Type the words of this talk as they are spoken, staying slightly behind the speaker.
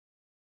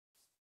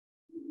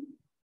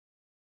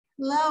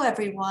Hello,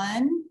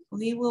 everyone.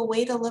 We will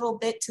wait a little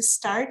bit to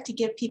start to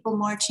give people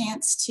more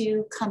chance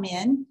to come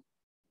in.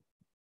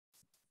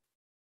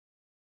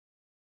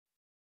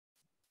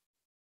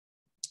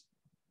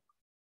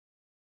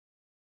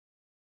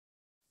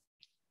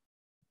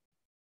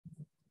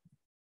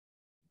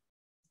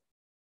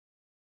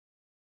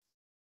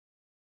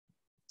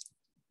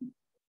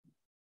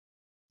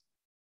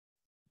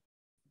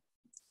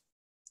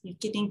 You're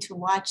getting to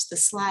watch the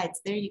slides.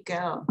 There you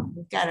go.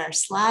 We've got our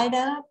slide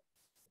up.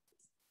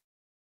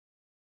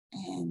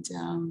 And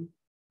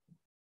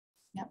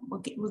yeah,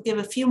 we'll give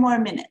a few more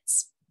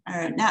minutes,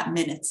 or not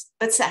minutes,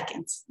 but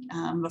seconds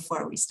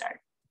before we start.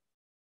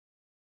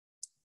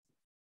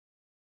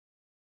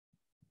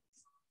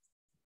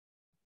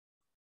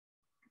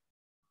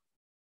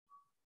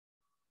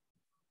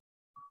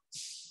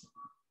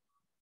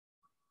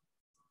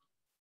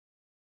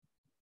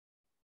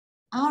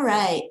 All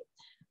right.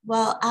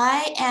 Well,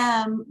 I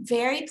am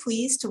very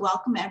pleased to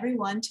welcome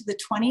everyone to the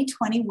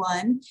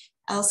 2021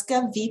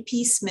 Elske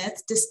VP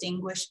Smith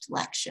Distinguished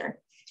Lecture.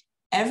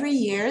 Every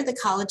year, the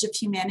College of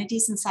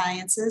Humanities and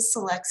Sciences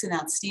selects an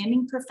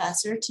outstanding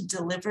professor to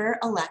deliver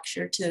a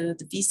lecture to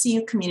the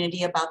VCU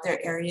community about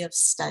their area of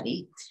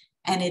study.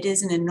 And it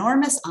is an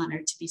enormous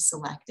honor to be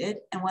selected.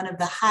 And one of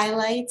the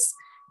highlights,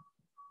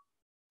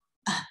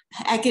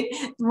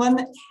 one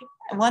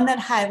that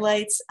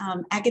highlights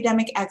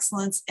academic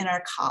excellence in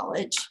our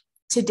college.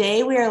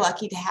 Today, we are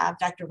lucky to have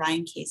Dr.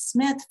 Ryan K.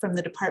 Smith from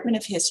the Department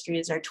of History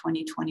as our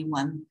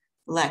 2021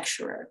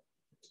 lecturer.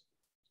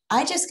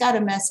 I just got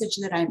a message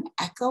that I'm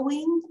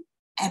echoing,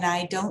 and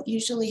I don't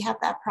usually have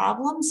that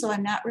problem, so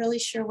I'm not really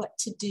sure what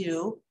to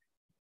do.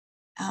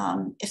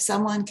 If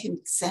someone can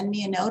send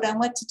me a note on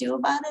what to do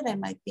about it, I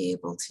might be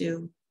able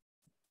to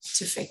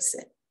fix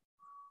it.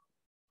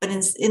 But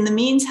in the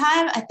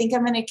meantime, I think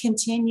I'm going to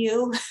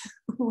continue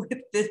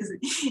with this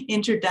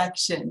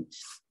introduction.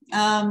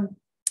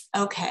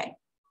 Okay.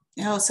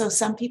 Oh, so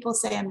some people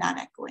say I'm not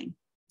echoing.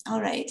 All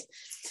right.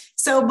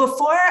 So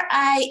before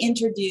I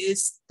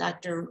introduce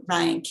Dr.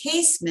 Ryan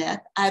K. Smith,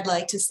 I'd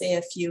like to say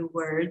a few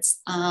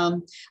words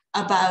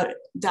about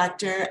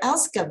Dr.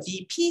 Elske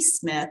VP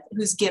Smith,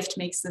 whose gift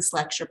makes this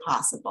lecture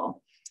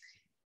possible.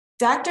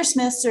 Dr.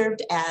 Smith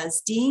served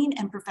as Dean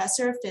and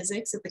Professor of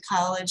Physics at the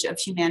College of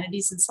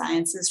Humanities and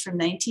Sciences from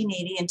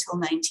 1980 until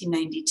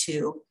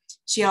 1992.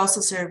 She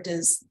also served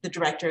as the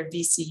director of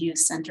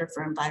VCU's Center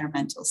for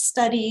Environmental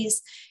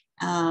Studies.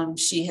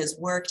 She has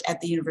worked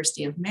at the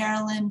University of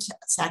Maryland,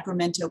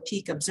 Sacramento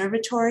Peak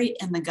Observatory,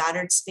 and the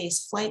Goddard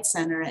Space Flight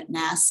Center at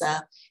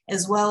NASA,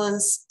 as well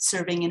as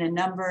serving in a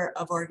number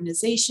of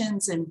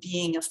organizations and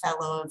being a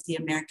fellow of the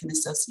American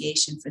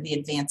Association for the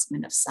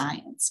Advancement of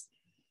Science.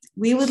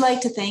 We would like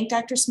to thank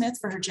Dr. Smith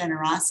for her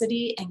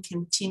generosity and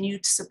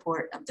continued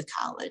support of the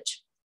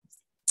college.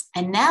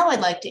 And now I'd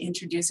like to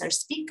introduce our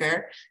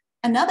speaker,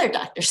 another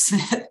Dr.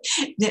 Smith.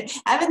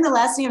 Having the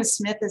last name of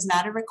Smith is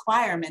not a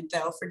requirement,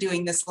 though, for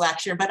doing this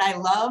lecture, but I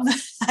love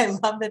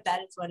that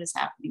that is what is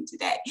happening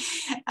today.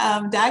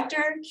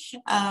 Dr.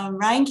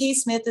 Ryan K.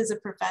 Smith is a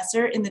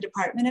professor in the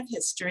Department of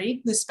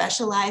History who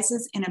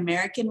specializes in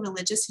American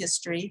religious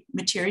history,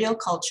 material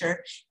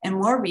culture, and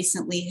more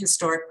recently,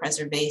 historic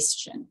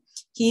preservation.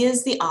 He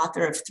is the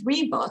author of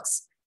 3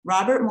 books: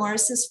 Robert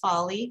Morris's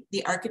Folly,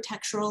 The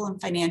Architectural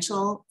and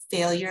Financial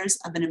Failures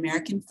of an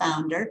American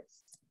Founder;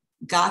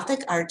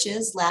 Gothic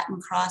Arches,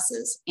 Latin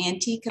Crosses,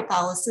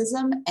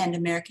 Anti-Catholicism and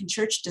American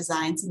Church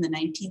Designs in the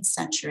 19th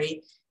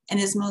Century, and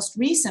his most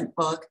recent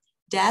book,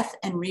 Death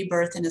and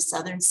Rebirth in a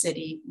Southern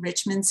City,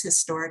 Richmond's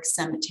Historic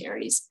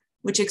Cemeteries,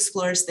 which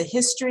explores the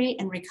history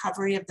and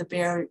recovery of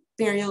the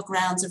burial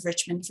grounds of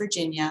Richmond,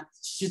 Virginia,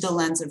 through the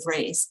lens of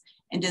race,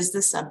 and is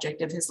the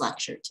subject of his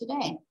lecture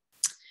today.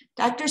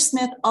 Dr.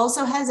 Smith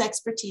also has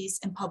expertise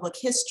in public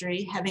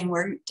history, having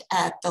worked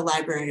at the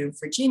Library of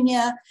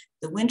Virginia,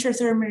 the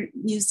Winterthur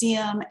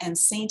Museum, and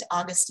St.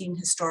 Augustine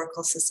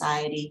Historical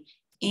Society,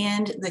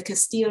 and the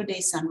Castillo de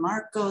San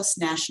Marcos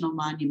National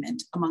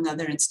Monument, among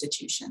other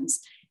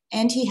institutions.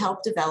 And he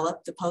helped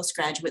develop the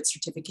postgraduate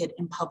certificate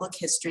in public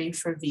history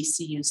for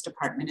VCU's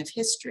Department of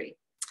History.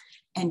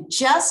 And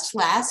just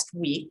last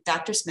week,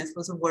 Dr. Smith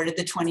was awarded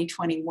the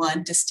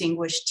 2021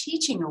 Distinguished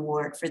Teaching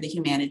Award for the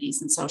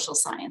Humanities and Social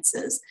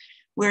Sciences,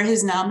 where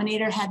his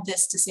nominator had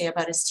this to say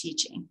about his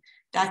teaching.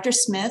 Dr.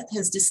 Smith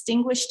has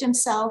distinguished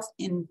himself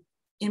in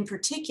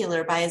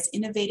particular by his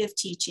innovative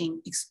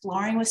teaching,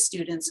 exploring with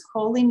students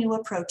wholly new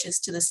approaches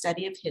to the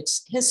study of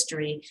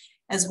history,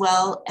 as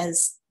well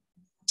as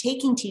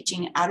taking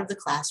teaching out of the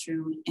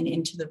classroom and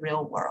into the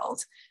real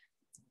world.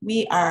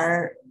 We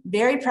are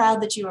very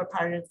proud that you are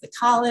part of the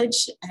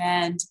college,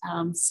 and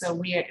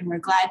we're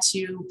glad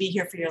to be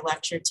here for your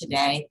lecture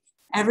today.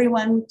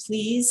 Everyone,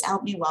 please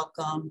help me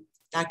welcome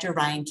Dr.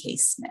 Ryan K.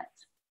 Smith.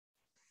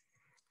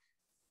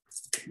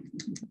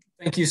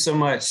 Thank you so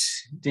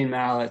much, Dean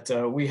Mallett.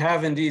 We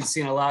have indeed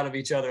seen a lot of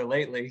each other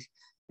lately,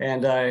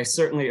 and I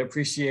certainly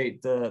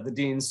appreciate the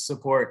Dean's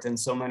support and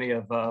so many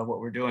of what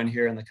we're doing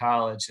here in the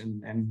college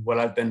and what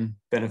I've been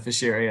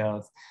beneficiary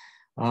of.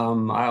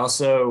 I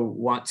also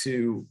want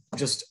to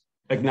just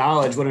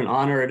acknowledge what an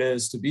honor it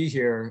is to be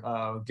here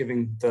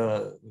giving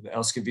the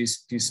Elske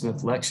B.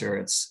 Smith lecture.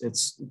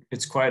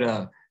 It's quite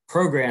a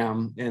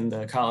program in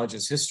the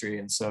college's history,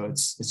 and so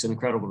it's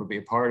incredible to be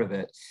a part of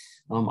it.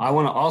 I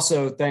want to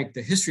also thank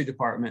the history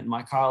department and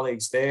my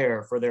colleagues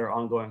there for their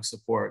ongoing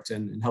support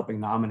and helping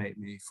nominate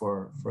me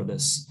for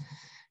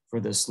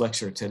this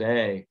lecture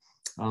today.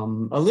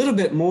 A little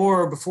bit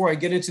more before I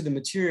get into the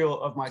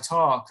material of my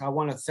talk, I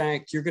want to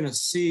thank, you're going to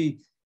see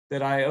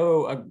that I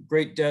owe a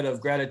great debt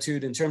of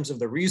gratitude in terms of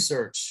the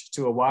research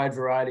to a wide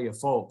variety of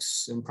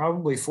folks. And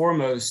probably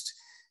foremost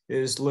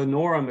is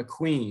Lenora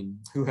McQueen,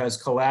 who has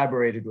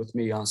collaborated with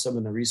me on some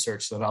of the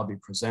research that I'll be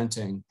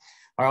presenting.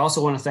 I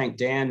also want to thank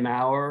Dan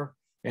Maurer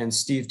and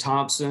Steve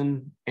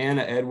Thompson,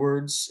 Anna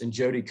Edwards, and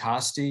Jody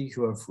Costi,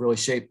 who have really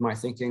shaped my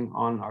thinking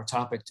on our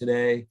topic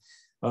today.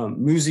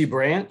 Muzi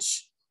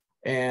Branch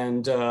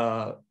and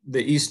the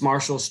East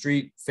Marshall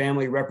Street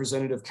Family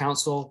Representative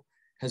Council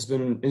has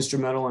been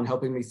instrumental in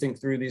helping me think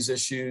through these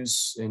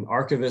issues, and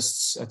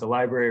archivists at the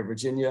Library of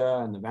Virginia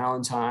and the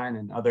Valentine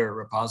and other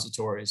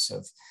repositories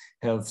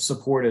have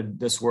supported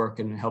this work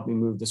and helped me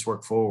move this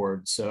work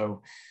forward.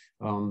 So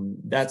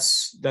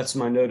that's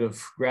my note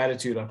of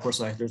gratitude. Of course,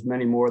 there's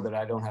many more that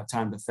I don't have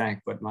time to thank,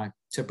 but my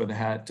tip of the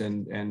hat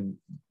and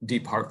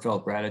deep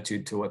heartfelt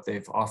gratitude to what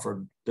they've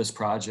offered this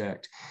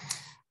project.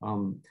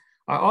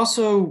 I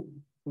also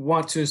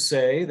want to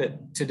say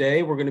that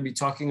today we're going to be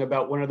talking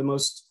about one of the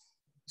most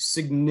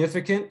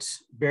significant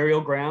burial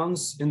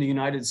grounds in the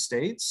United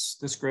States.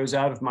 This grows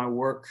out of my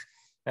work,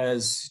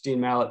 as Dean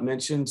Mallett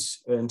mentioned,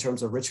 in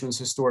terms of Richmond's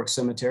historic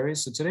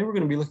cemeteries. So today we're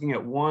going to be looking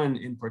at one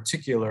in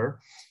particular,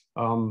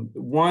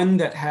 one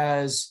that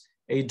has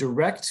a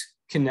direct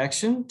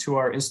connection to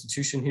our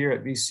institution here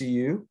at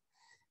VCU.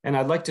 And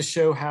I'd like to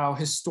show how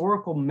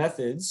historical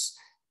methods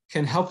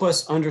can help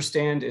us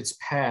understand its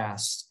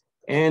past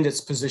and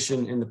its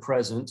position in the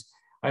present.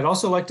 I'd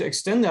also like to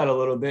extend that a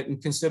little bit and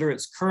consider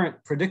its current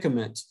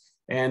predicament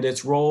and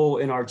its role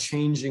in our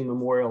changing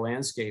memorial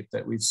landscape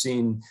that we've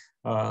seen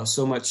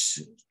so much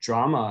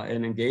drama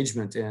and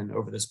engagement in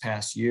over this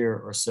past year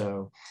or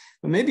so.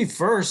 But maybe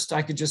first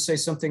I could just say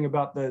something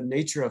about the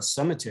nature of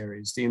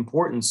cemeteries, the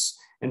importance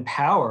and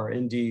power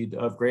indeed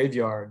of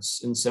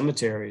graveyards and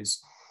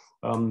cemeteries.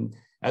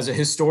 As a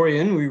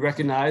historian, we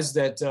recognize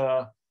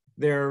that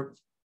they're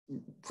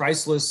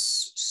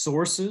priceless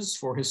sources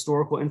for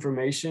historical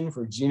information,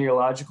 for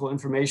genealogical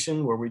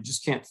information, where we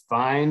just can't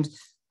find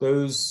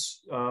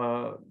those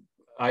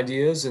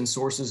ideas and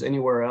sources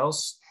anywhere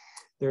else.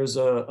 There's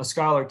a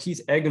scholar,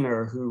 Keith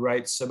Eggener, who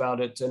writes about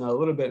it in a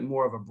little bit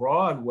more of a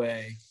broad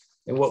way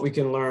and what we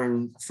can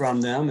learn from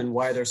them and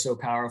why they're so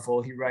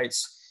powerful. He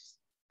writes,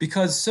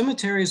 because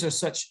cemeteries are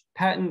such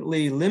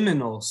patently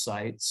liminal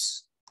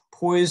sites,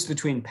 poised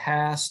between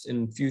past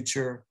and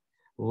future,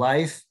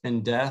 life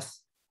and death,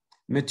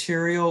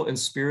 material and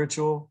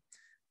spiritual,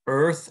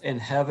 earth and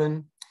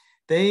heaven,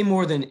 they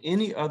more than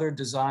any other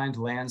designed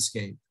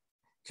landscape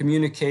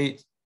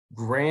communicate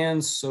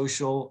grand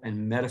social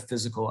and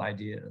metaphysical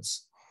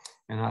ideas.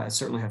 And I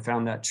certainly have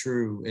found that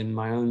true in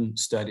my own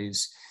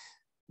studies.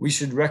 We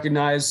should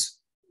recognize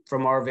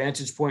from our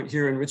vantage point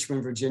here in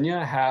Richmond,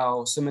 Virginia,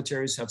 how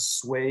cemeteries have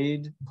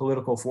swayed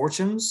political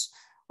fortunes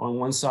on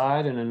one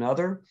side and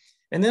another.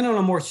 And then on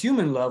a more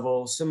human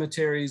level,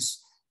 cemeteries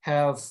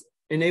have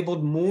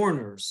enabled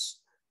mourners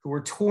who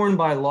were torn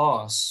by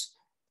loss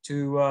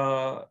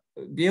to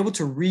be able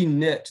to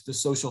re-knit the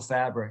social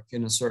fabric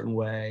in a certain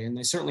way. And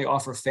they certainly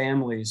offer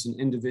families and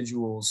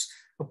individuals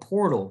a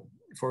portal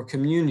for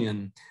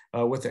communion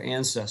with their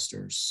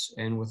ancestors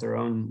and with their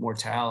own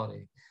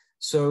mortality.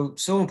 So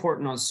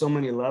important on so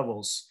many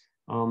levels.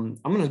 I'm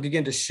going to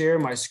begin to share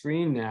my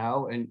screen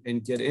now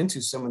and get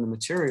into some of the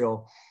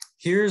material.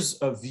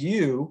 Here's a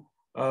view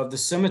of the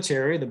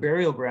cemetery, the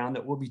burial ground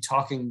that we'll be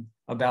talking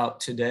about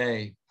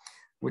today,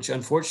 which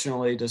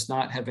unfortunately does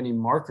not have any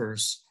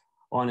markers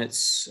on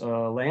its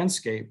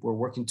landscape. We're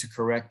working to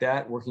correct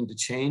that, working to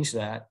change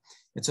that.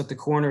 It's at the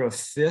corner of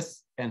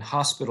 5th and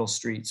Hospital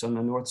Streets on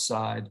the north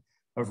side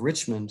of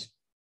Richmond.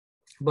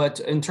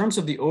 But in terms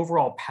of the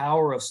overall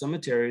power of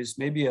cemeteries,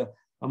 maybe a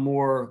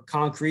more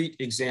concrete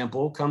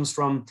example comes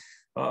from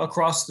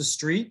across the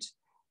street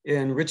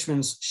in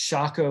Richmond's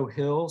Shockoe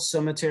Hill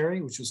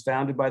Cemetery, which was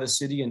founded by the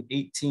city in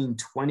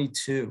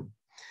 1822.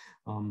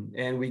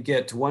 And we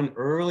get one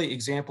early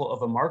example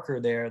of a marker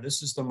there.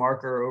 This is the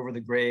marker over the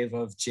grave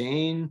of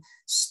Jane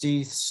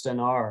Steith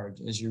Stannard,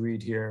 as you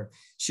read here.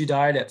 She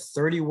died at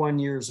 31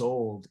 years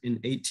old in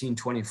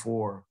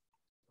 1824.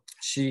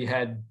 She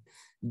had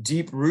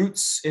deep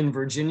roots in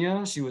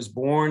Virginia. She was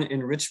born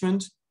in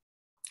Richmond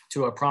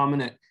to a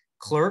prominent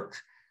clerk,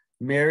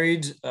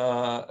 married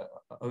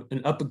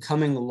an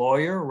up-and-coming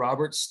lawyer,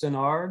 Robert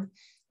Stannard,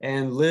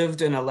 and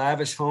lived in a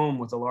lavish home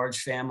with a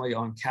large family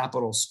on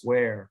Capitol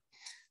Square.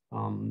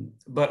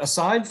 But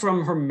aside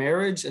from her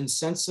marriage and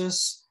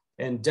census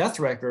and death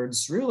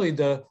records, really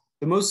the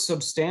most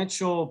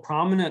substantial,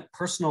 prominent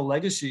personal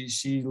legacy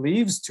she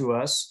leaves to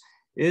us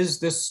is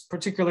this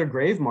particular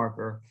grave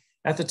marker.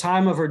 At the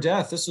time of her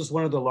death, this was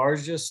one of the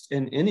largest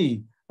in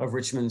any of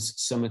Richmond's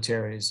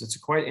cemeteries. It's a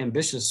quite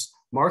ambitious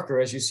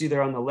marker. As you see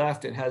there on the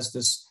left, it has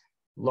this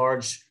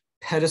large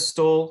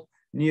pedestal,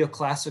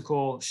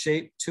 neoclassical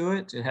shape to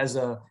it. It has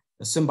a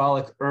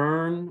symbolic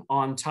urn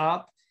on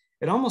top.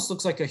 It almost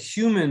looks like a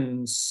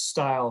human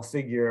style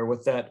figure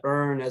with that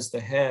urn as the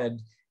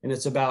head, and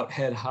it's about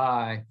head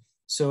high.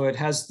 So it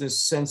has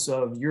this sense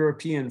of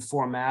European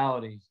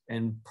formality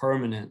and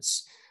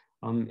permanence.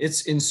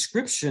 Its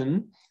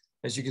inscription,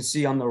 as you can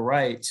see on the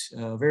right,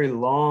 a very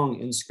long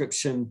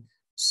inscription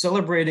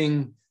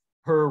celebrating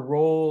her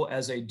role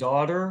as a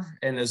daughter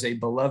and as a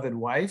beloved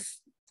wife,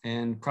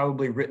 and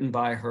probably written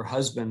by her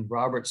husband,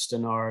 Robert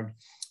Stannard.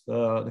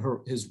 The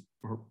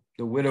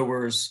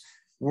widower's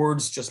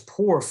words just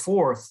pour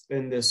forth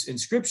in this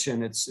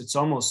inscription. It's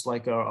almost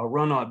like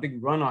a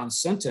big run-on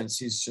sentence.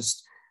 He's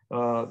just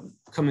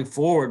coming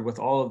forward with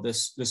all of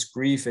this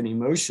grief and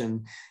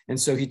emotion. And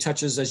so he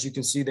touches, as you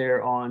can see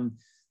there, on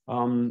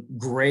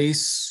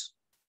grace,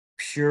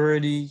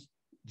 purity,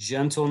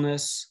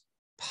 gentleness,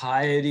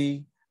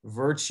 piety,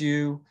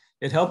 virtue.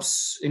 It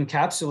helps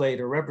encapsulate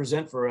or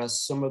represent for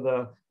us some of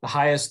the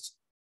highest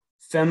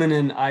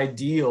feminine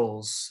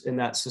ideals in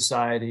that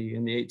society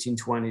in the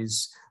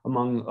 1820s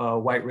among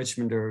white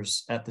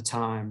Richmonders at the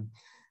time.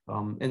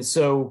 And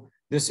so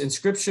this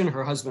inscription,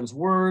 her husband's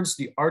words,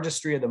 the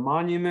artistry of the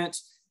monument,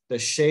 the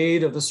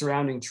shade of the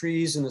surrounding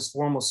trees in this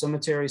formal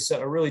cemetery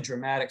set a really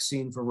dramatic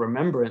scene for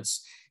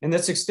remembrance. And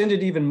that's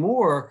extended even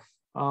more.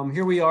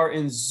 Here we are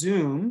in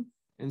Zoom.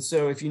 And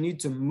so if you need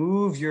to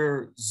move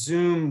your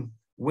Zoom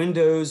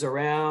windows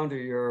around or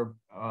your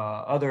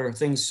other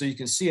things so you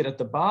can see it at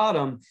the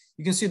bottom,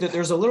 you can see that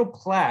there's a little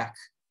plaque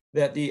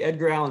that the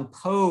Edgar Allan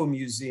Poe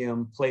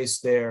Museum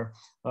placed there.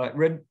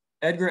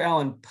 Edgar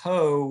Allan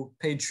Poe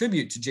paid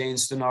tribute to Jane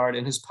Stannard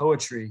in his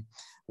poetry.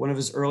 One of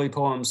his early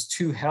poems,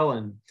 To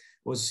Helen,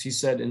 was, he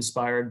said,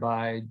 inspired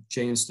by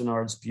Jane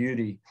Stannard's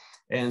beauty.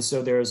 And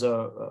so there's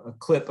a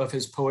clip of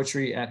his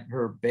poetry at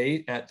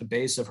the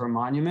base of her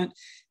monument.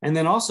 And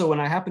then also,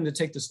 when I happened to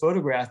take this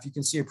photograph, you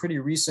can see a pretty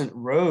recent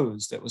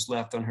rose that was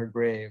left on her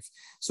grave.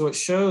 So it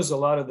shows a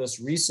lot of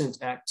this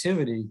recent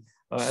activity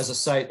as a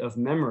site of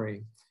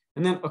memory.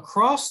 And then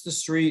across the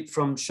street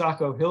from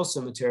Shockoe Hill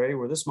Cemetery,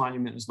 where this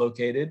monument is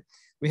located,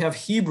 we have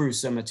Hebrew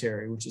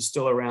Cemetery, which is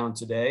still around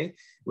today. It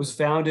was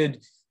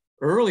founded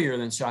earlier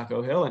than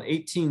Shockoe Hill in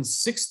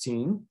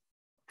 1816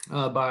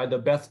 by the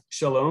Beth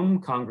Shalom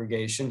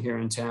congregation here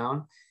in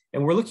town.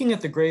 And we're looking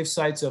at the grave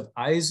sites of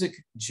Isaac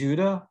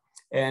Judah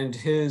and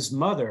his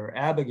mother,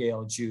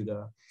 Abigail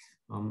Judah.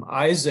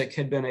 Isaac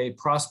had been a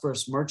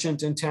prosperous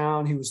merchant in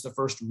town. He was the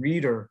first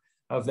reader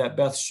of that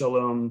Beth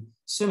Shalom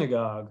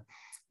synagogue.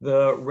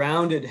 The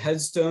rounded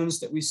headstones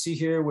that we see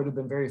here would have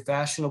been very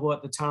fashionable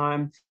at the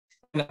time.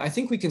 And I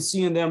think we can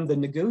see in them the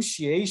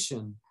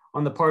negotiation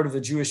on the part of the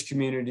Jewish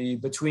community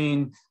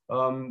between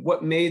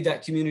what made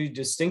that community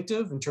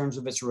distinctive in terms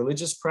of its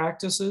religious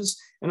practices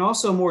and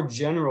also more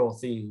general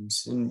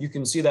themes. And you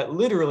can see that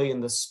literally in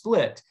the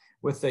split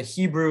with the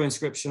Hebrew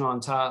inscription on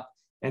top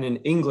and an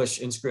English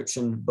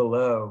inscription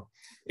below.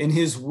 In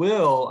his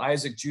will,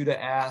 Isaac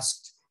Judah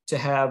asked to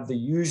have the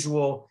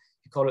usual,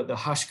 he called it the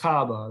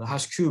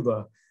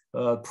hashkuba,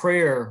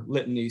 prayer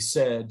litany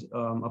said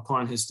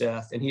upon his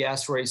death. And he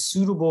asked for a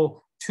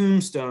suitable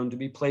tombstone to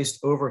be placed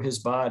over his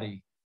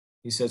body.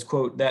 He says,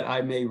 quote, that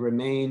I may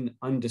remain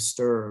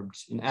undisturbed,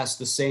 and asked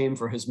the same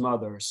for his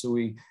mother. So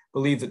we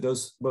believe that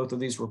both of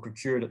these were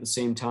procured at the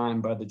same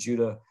time by the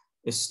Judah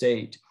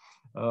estate.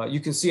 You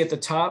can see at the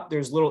top,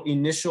 there's little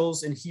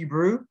initials in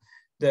Hebrew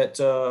that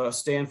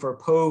stand for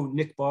Po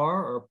Nikbar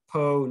or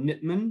Po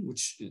Nitman,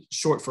 which is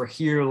short for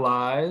here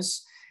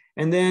lies.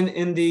 And then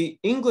in the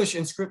English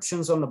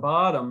inscriptions on the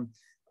bottom,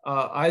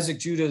 Isaac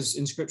Judah's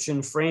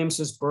inscription frames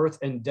his birth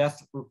and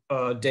death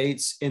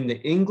dates in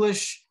the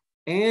English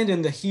and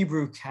in the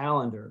Hebrew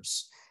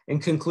calendars,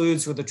 and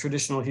concludes with a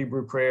traditional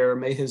Hebrew prayer,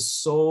 may his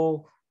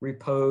soul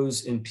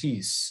repose in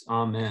peace,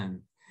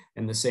 amen.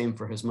 And the same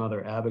for his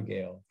mother,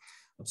 Abigail.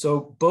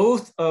 So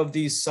both of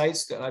these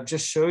sites that I've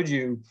just showed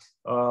you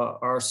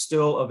are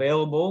still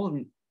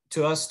available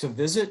to us to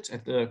visit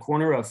at the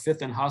corner of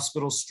 5th and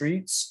Hospital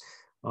Streets,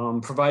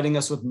 providing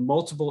us with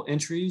multiple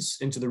entries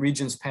into the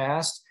region's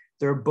past.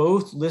 They're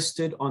both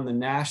listed on the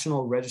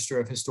National Register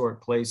of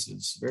Historic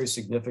Places, very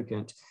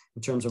significant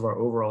in terms of our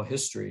overall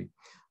history.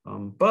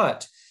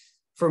 But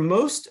for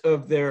most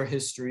of their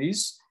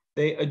histories,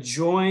 they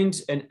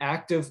adjoined an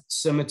active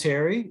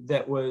cemetery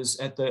that was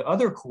at the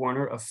other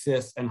corner of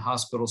 5th and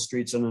Hospital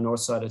Streets on the north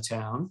side of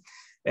town.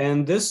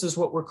 And this is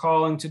what we're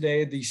calling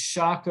today the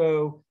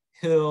Shockoe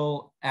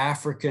Hill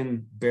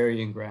African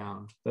Burying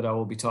Ground that I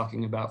will be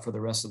talking about for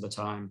the rest of the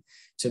time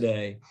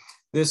today.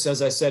 This,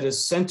 as I said,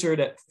 is centered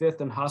at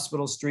 5th and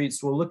Hospital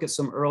Streets. We'll look at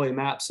some early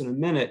maps in a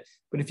minute,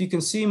 but if you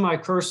can see my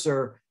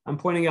cursor, I'm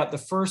pointing out the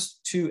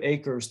first 2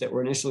 acres that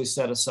were initially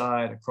set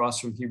aside across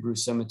from Hebrew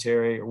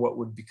Cemetery, or what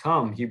would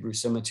become Hebrew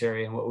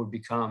Cemetery and what would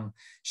become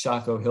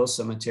Shockoe Hill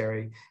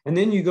Cemetery. And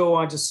then you go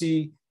on to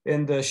see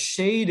in the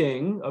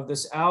shading of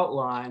this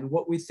outline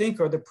what we think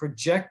are the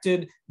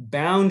projected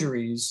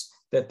boundaries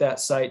that that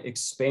site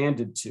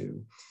expanded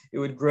to. It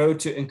would grow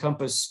to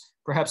encompass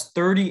perhaps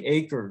 30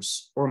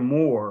 acres or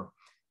more,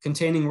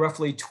 containing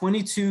roughly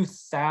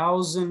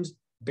 22,000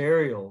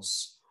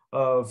 burials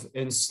of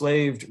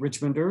enslaved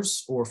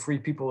Richmonders or free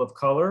people of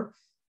color.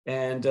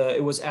 And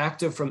it was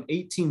active from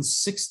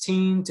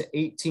 1816 to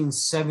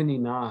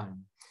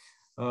 1879.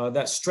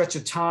 That stretch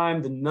of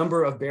time, the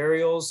number of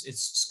burials,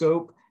 its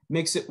scope,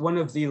 makes it one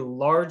of the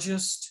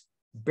largest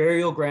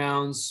burial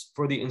grounds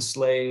for the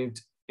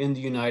enslaved in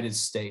the United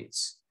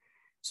States.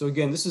 So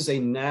again, this is a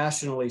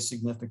nationally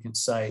significant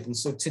site. And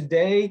so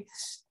today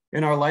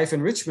in our life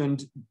in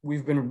Richmond,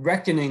 we've been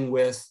reckoning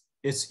with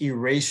its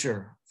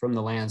erasure from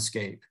the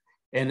landscape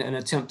and an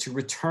attempt to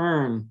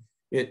return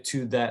it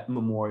to that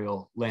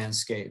memorial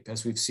landscape,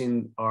 as we've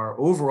seen our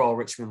overall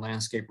Richmond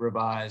landscape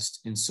revised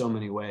in so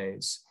many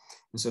ways.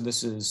 And so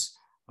this is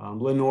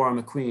Lenora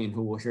McQueen,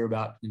 who we'll hear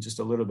about in just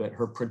a little bit,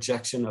 her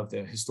projection of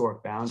the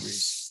historic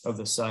boundaries of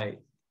the site.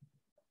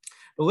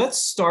 But let's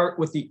start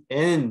with the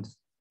end,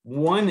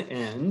 one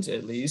end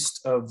at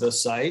least, of the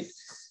site.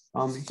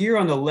 Here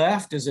on the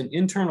left is an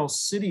internal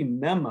city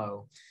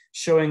memo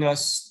showing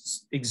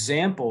us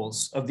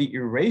examples of the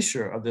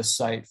erasure of the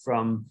site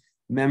from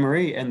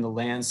memory and the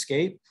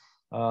landscape.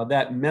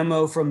 That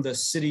memo from the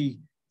city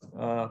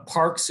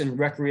Parks and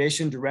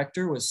Recreation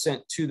Director was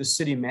sent to the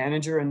city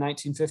manager in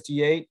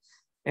 1958.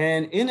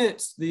 And in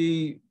it,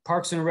 the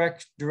Parks and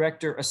Rec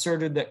Director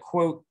asserted that,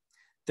 quote,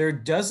 "There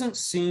doesn't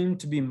seem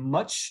to be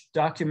much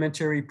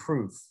documentary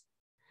proof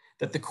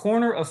that the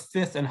corner of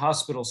 5th and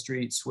Hospital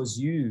Streets was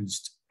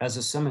used as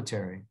a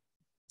cemetery."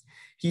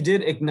 He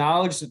did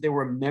acknowledge that there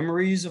were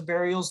memories of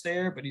burials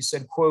there, but he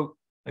said, quote,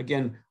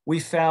 again, "We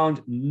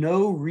found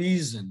no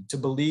reason to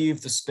believe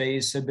the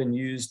space had been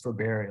used for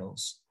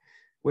burials,"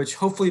 which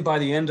hopefully by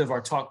the end of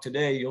our talk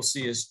today, you'll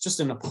see is just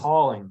an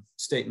appalling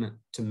statement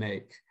to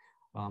make.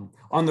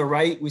 On the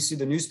right, we see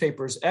the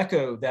newspapers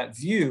echo that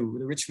view.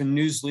 The Richmond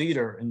News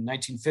Leader in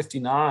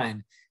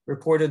 1959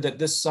 reported that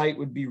this site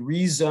would be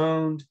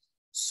rezoned,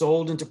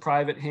 sold into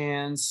private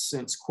hands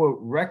since, quote,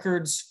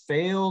 "records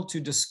failed to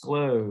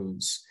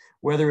disclose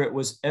whether it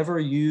was ever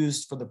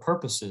used for the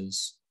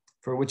purposes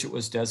for which it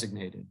was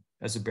designated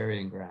as a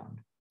burying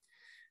ground."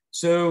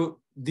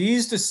 So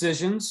these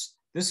decisions,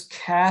 this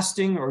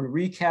casting or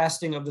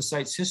recasting of the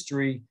site's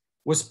history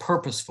was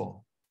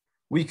purposeful.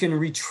 We can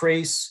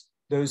retrace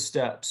those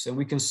steps, and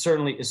we can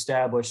certainly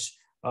establish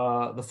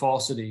the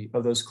falsity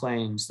of those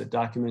claims that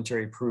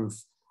documentary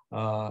proof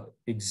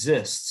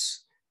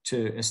exists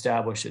to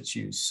establish its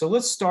use. So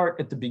let's start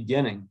at the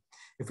beginning.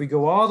 If we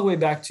go all the way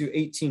back to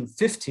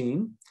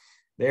 1815,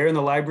 there in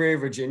the Library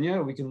of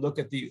Virginia, we can look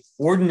at the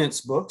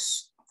ordinance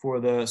books for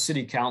the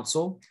city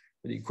council,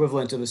 the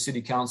equivalent of the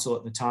city council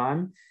at the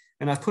time.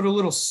 And I've put a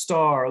little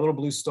star, a little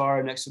blue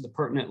star next to the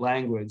pertinent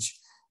language.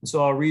 And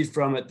so I'll read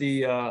from it.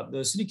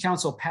 The city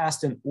council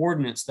passed an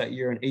ordinance that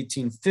year in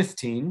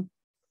 1815.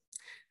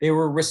 They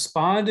were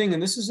responding,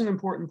 and this is an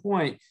important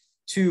point,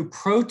 to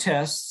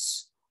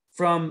protests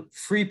from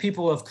free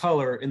people of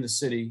color in the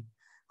city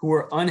who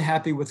were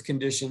unhappy with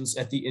conditions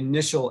at the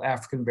initial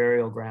African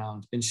burial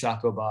ground in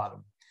Shockoe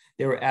Bottom.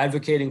 They were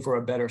advocating for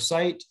a better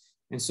site,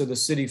 and so the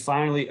city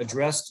finally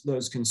addressed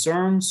those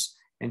concerns,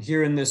 and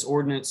here in this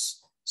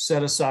ordinance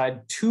set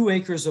aside 2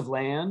 acres of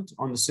land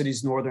on the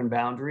city's northern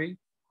boundary,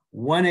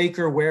 1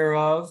 acre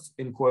whereof,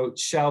 in quote,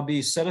 "shall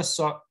be set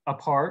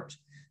apart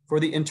for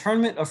the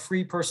internment of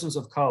free persons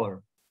of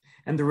color,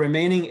 and the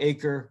remaining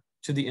acre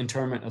to the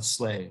internment of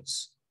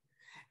slaves."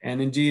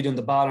 And indeed, in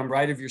the bottom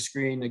right of your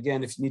screen,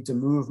 again, if you need to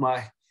move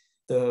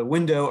the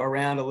window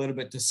around a little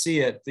bit to see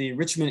it, the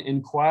Richmond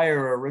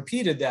Inquirer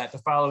repeated that the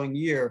following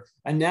year,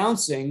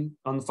 announcing,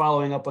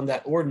 following up on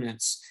that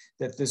ordinance,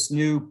 that this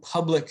new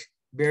public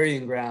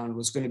burying ground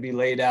was going to be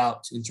laid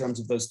out in terms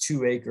of those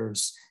 2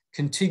 acres,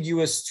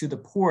 contiguous to the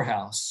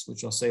poorhouse,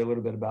 which I'll say a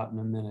little bit about in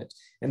a minute.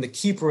 And the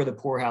keeper of the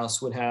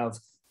poorhouse would have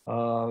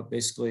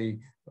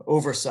basically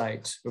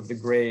oversight of the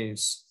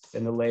graves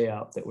and the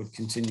layout that would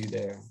continue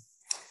there.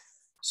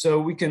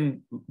 So we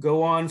can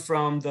go on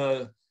from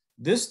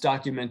this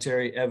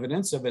documentary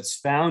evidence of its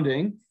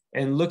founding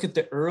and look at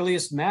the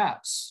earliest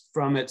maps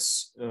from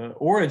its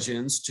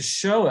origins to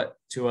show it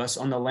to us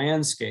on the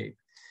landscape.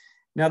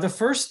 Now, the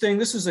first thing,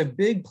 this is a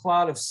big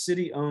plot of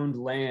city-owned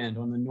land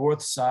on the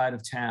north side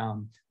of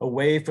town,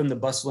 away from the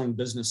bustling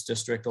business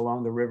district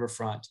along the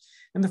riverfront.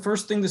 And the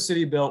first thing the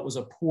city built was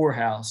a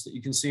poorhouse that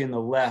you can see in the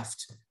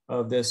left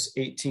of this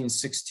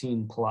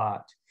 1816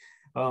 plot.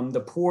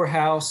 The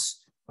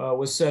poorhouse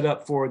was set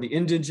up for the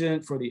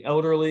indigent, for the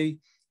elderly,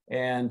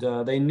 and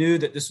they knew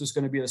that this was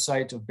going to be the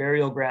site of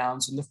burial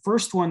grounds. And the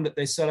first one that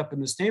they set up in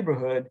this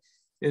neighborhood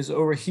is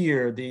over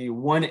here, the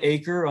 1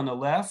 acre on the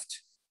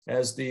left,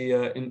 as the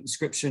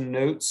inscription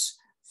notes,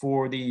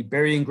 for the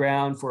burying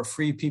ground for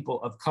free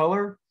people of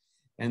color.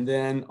 And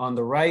then on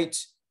the right,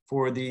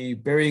 for the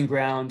burying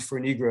ground for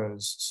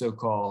Negroes,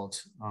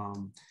 so-called.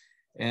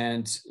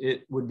 And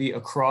it would be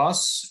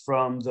across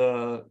from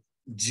the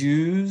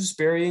Jews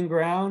burying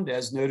ground,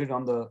 as noted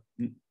on the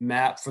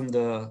map from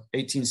the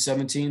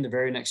 1817, the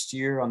very next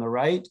year on the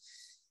right.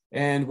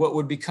 And what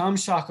would become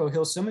Shockoe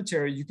Hill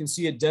Cemetery, you can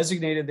see it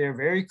designated there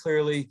very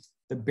clearly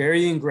the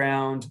burying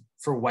ground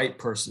for white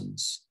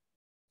persons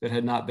that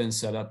had not been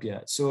set up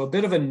yet. So a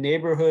bit of a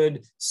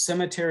neighborhood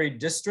cemetery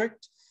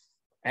district,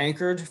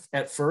 anchored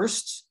at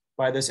first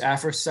by this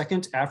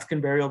second African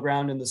burial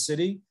ground in the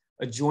city,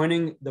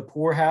 adjoining the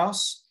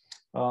poorhouse,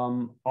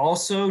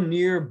 also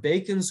near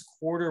Bacon's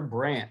Quarter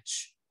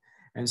Branch.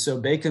 And so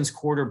Bacon's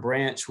Quarter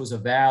Branch was a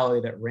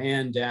valley that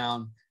ran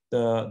down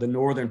the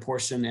northern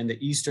portion and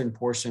the eastern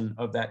portion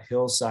of that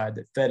hillside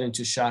that fed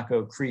into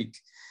Shockoe Creek.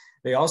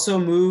 They also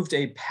moved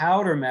a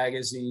powder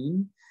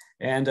magazine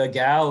and a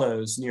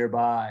gallows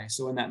nearby.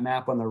 So in that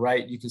map on the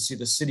right, you can see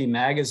the city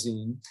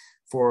magazine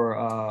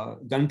for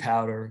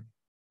gunpowder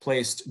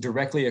placed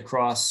directly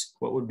across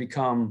what would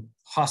become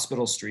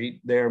Hospital Street,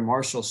 there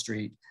Marshall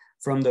Street,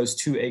 from those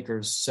 2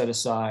 acres set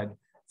aside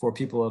for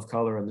people of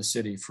color in the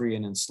city, free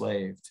and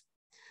enslaved.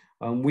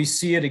 We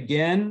see it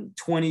again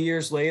 20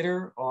 years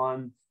later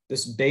on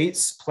this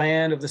Bates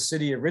plan of the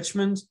city of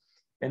Richmond.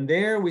 And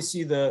there we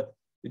see the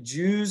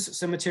Jews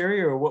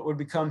cemetery, or what would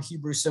become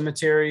Hebrew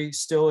cemetery,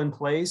 still in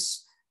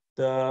place.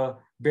 The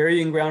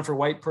burying ground for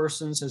white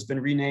persons has been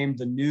renamed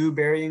the New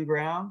Burying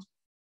Ground.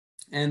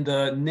 And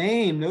the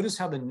name, notice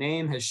how the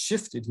name has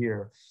shifted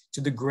here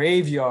to the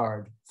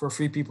graveyard for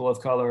free people of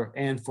color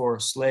and for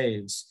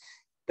slaves.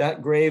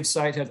 That grave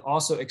site had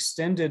also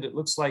extended, it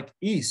looks like,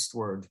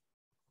 eastward,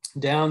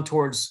 down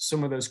towards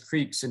some of those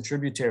creeks and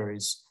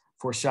tributaries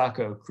for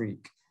Shockoe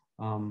Creek.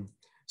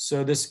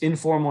 So this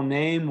informal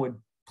name would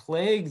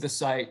plague the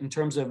site in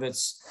terms of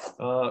its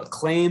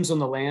claims on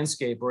the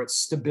landscape or its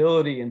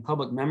stability in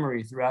public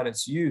memory throughout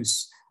its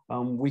use.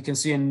 We can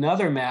see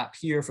another map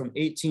here from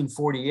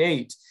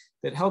 1848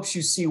 that helps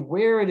you see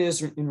where it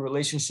is in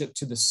relationship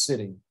to the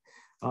city.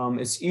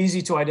 It's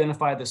easy to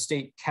identify the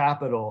state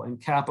capitol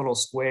and Capitol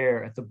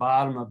Square at the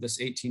bottom of this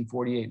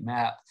 1848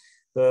 map.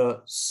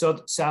 The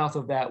south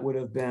of that would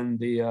have been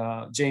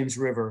the James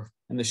River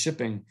and the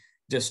shipping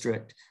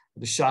district.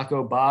 The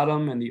Shockoe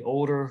Bottom and the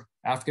older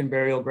African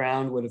burial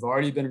ground would have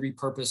already been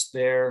repurposed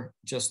there,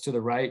 just to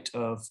the right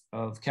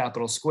of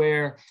Capitol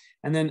Square.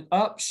 And then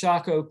up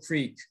Shockoe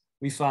Creek,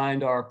 we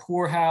find our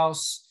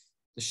poorhouse,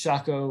 the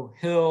Shockoe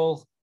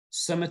Hill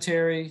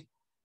Cemetery,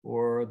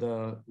 or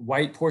the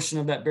white portion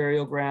of that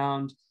burial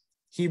ground,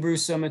 Hebrew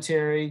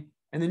Cemetery.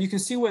 And then you can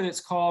see what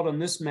it's called on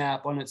this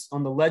map,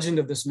 on the legend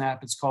of this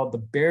map, it's called the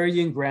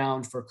burying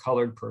ground for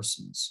colored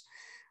persons.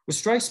 What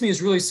strikes me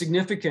as really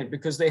significant,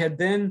 because they had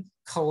then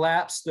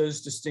collapsed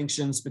those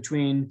distinctions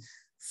between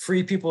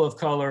free people of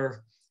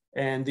color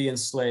and the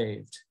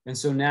enslaved. And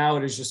so now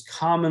it is just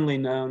commonly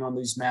known on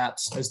these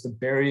maps as the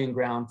burying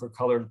ground for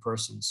colored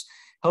persons,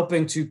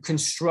 helping to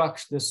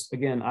construct this,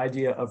 again,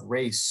 idea of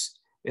race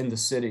in the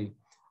city.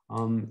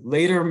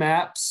 Later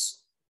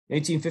maps,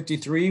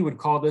 1853 would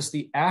call this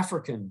the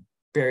African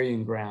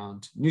burying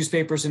ground.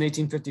 Newspapers in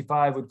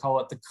 1855 would call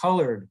it the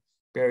colored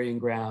burying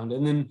ground.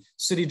 And then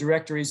city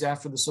directories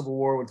after the Civil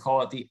War would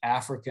call it the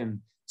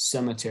African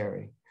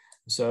cemetery.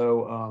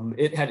 So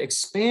it had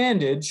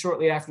expanded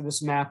shortly after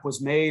this map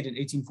was made in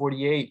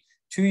 1848.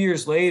 2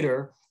 years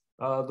later,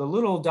 the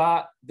little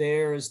dot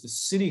there is the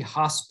city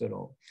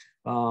hospital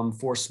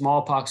for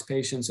smallpox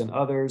patients and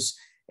others.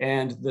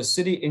 And the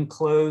city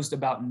enclosed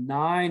about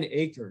 9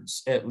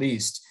 acres at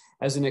least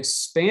as an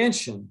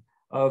expansion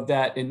of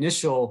that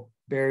initial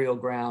burial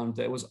ground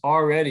that was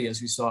already,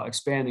 as we saw,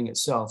 expanding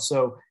itself.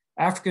 So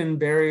African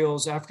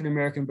burials,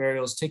 African-American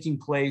burials taking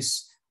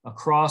place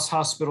across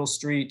Hospital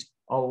Street,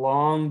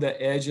 along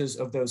the edges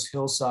of those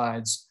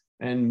hillsides,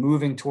 and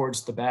moving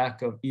towards the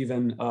back of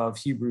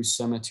Hebrew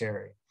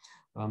Cemetery.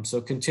 So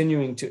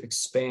continuing to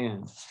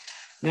expand.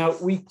 Now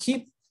we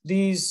keep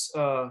these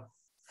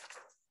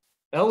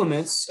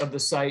elements of the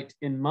site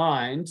in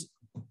mind,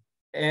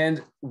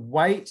 and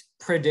white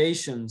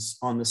predations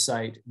on the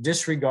site,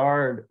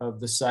 disregard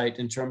of the site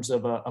in terms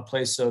of a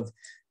place of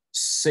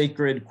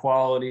sacred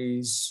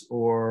qualities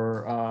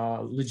or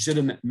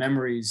legitimate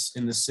memories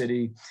in the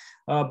city,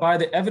 by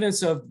the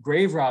evidence of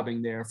grave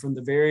robbing there from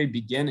the very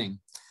beginning.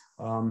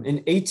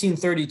 In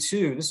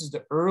 1832, this is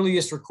the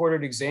earliest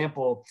recorded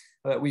example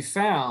that we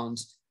found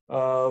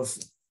of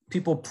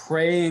people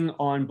preying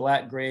on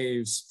Black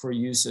graves for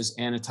use as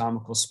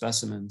anatomical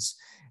specimens.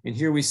 And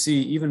here we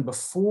see, even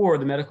before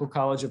the Medical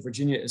College of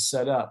Virginia is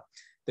set up,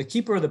 the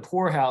keeper of the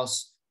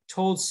poorhouse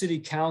told City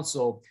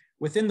Council,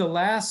 within the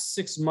last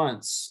 6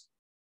 months,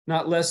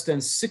 not less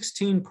than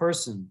 16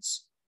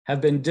 persons have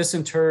been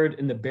disinterred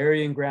in the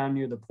burying ground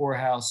near the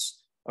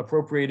poorhouse,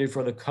 appropriated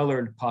for the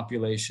colored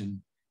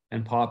population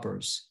and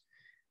paupers.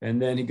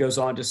 And then he goes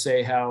on to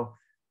say how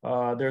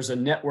there's a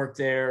network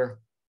there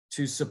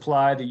to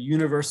supply the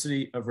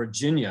University of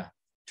Virginia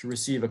to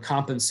receive a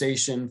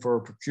compensation for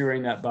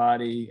procuring that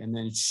body and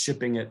then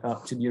shipping it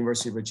up to the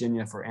University of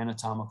Virginia for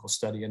anatomical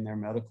study in their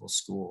medical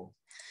school.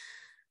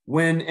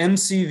 When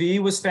MCV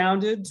was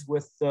founded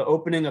with the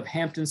opening of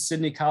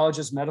Hampton-Sydney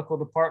College's medical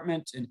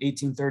department in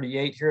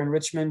 1838 here in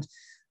Richmond,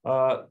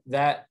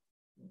 that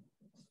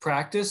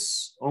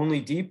practice only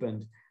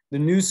deepened. The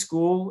new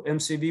school,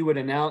 MCV, would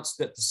announce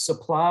that the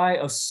supply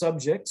of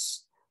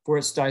subjects for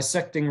its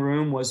dissecting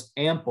room was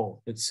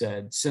ample, it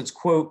said, since,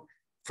 quote,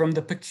 from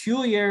the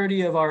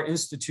peculiarity of our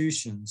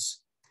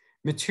institutions,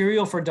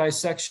 material for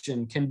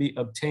dissection can be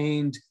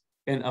obtained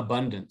in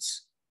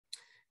abundance.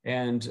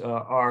 And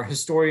our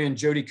historian,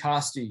 Jody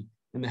Costi,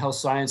 in the Health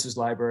Sciences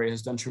Library,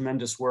 has done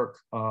tremendous work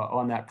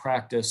on that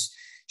practice.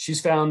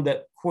 She's found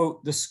that,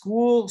 quote, the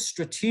school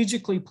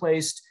strategically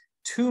placed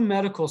 2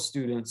 medical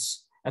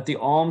students at the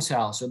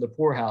almshouse, or the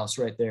poorhouse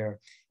right there,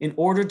 in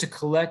order to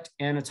collect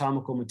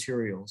anatomical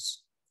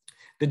materials.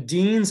 The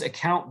dean's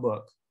account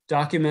book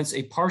documents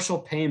a partial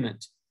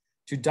payment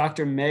to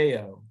Dr.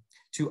 Mayo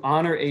to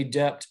honor a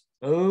debt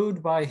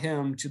owed by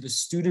him to the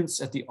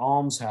students at the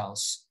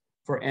almshouse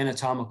for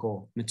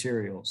anatomical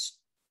materials.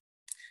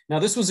 Now,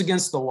 this was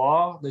against the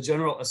law. The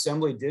General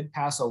Assembly did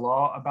pass a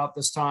law about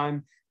this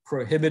time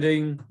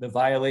prohibiting the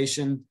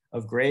violation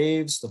of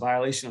graves, the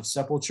violation of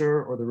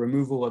sepulture, or the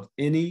removal of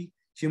any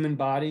human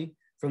body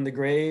from the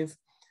grave.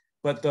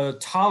 But the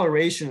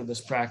toleration of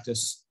this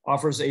practice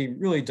offers a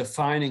really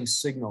defining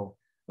signal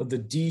of the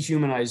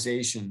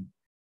dehumanization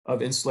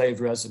of enslaved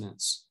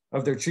residents,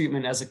 of their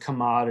treatment as a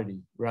commodity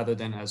rather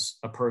than as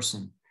a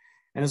person.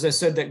 And as I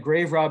said, that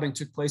grave robbing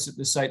took place at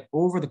this site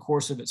over the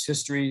course of its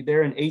history.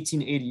 There in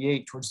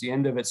 1888, towards the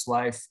end of its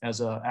life as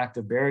an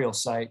active burial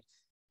site,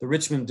 the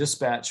Richmond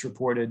Dispatch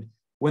reported,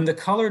 when the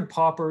colored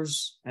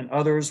paupers and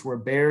others were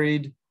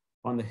buried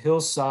on the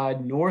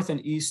hillside north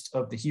and east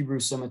of the Hebrew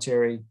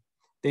cemetery,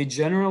 they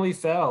generally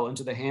fell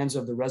into the hands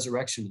of the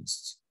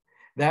resurrectionists.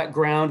 That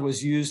ground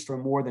was used for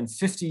more than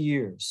 50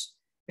 years,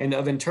 and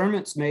of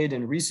interments made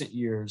in recent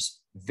years,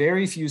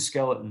 very few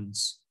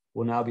skeletons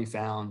will now be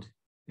found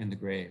in the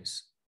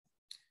graves.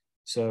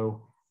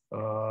 So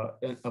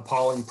an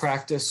appalling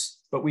practice,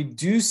 but we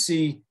do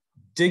see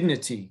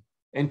dignity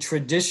and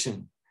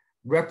tradition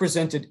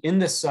represented in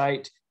the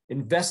site,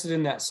 invested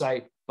in that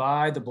site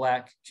by the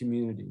Black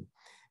community.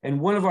 And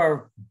one of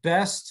our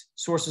best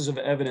sources of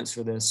evidence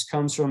for this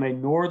comes from a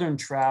northern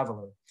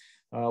traveler,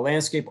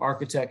 landscape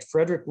architect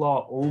Frederick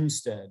Law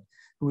Olmsted,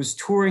 who was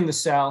touring the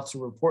South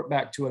to report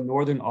back to a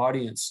northern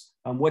audience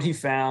on what he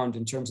found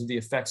in terms of the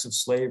effects of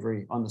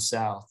slavery on the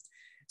South.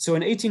 So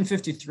in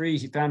 1853,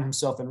 he found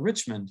himself in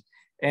Richmond.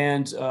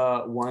 And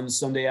one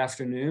Sunday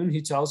afternoon,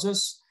 he tells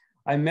us,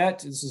 I met,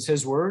 this is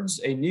his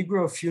words, a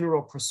Negro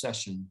funeral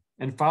procession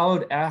and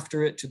followed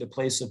after it to the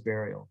place of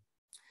burial.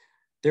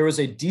 There was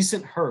a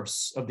decent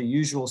hearse of the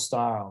usual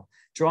style,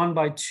 drawn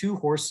by 2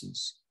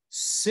 horses.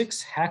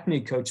 6 hackney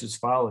coaches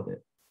followed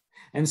it,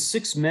 and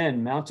 6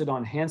 men mounted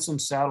on handsome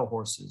saddle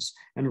horses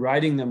and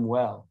riding them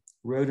well,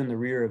 rode in the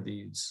rear of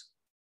these.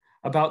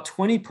 About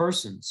 20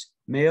 persons,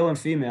 male and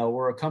female,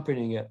 were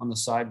accompanying it on the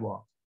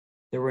sidewalk.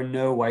 There were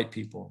no white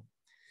people.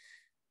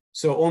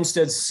 So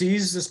Olmsted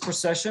sees this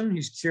procession.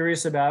 He's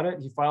curious about it.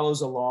 He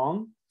follows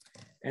along.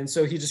 And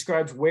so he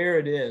describes where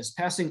it is,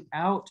 passing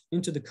out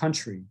into the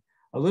country,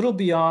 a little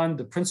beyond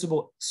the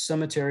principal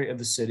cemetery of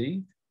the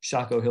city,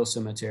 Shockoe Hill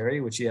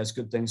Cemetery, which he has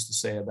good things to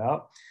say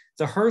about.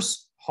 The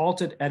hearse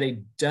halted at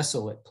a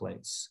desolate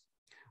place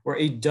where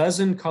a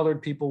dozen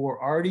colored people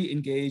were already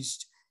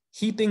engaged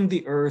heaping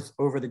the earth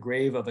over the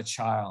grave of a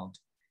child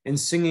and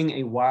singing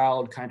a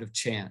wild kind of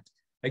chant.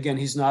 Again,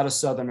 he's not a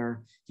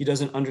Southerner. He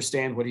doesn't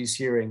understand what he's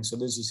hearing, so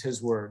this is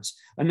his words.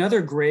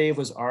 Another grave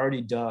was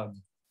already dug,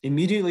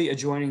 immediately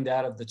adjoining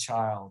that of the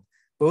child,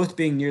 both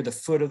being near the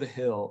foot of the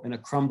hill in a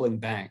crumbling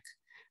bank,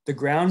 the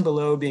ground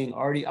below being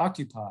already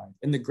occupied,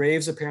 and the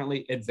graves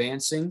apparently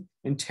advancing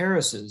in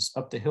terraces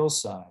up the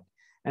hillside,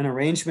 an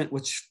arrangement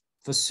which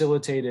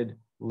facilitated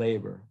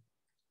labor.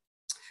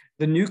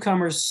 The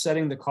newcomers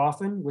setting the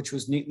coffin, which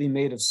was neatly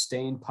made of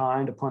stained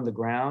pine upon the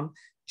ground,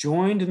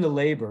 joined in the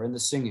labor and the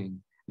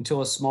singing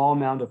until a small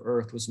mound of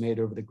earth was made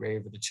over the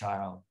grave of the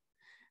child.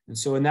 And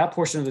so in that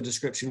portion of the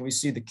description, we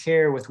see the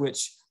care with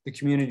which the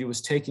community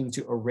was taking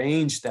to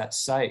arrange that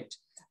site,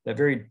 that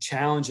very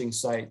challenging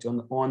site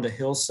on the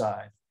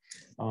hillside,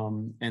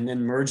 and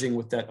then merging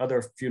with that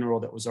other funeral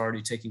that was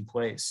already taking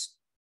place.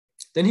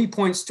 Then he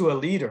points to a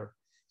leader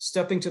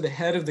stepping to the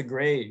head of the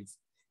grave,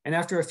 and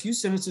after a few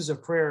sentences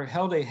of prayer,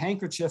 held a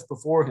handkerchief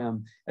before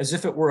him as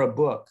if it were a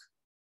book.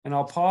 And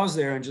I'll pause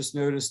there and just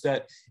notice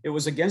that it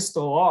was against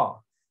the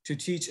law to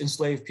teach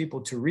enslaved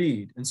people to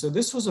read. And so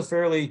this was a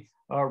fairly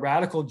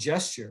radical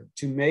gesture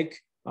to make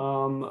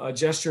a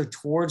gesture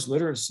towards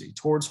literacy,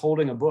 towards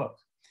holding a book.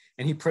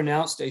 And he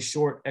pronounced a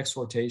short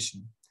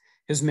exhortation.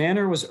 His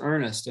manner was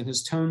earnest and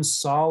his tone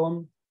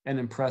solemn and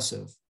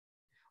impressive,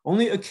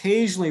 only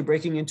occasionally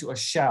breaking into a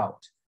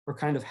shout or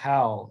kind of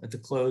howl at the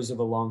close of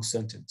a long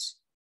sentence.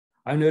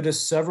 I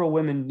noticed several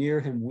women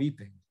near him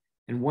weeping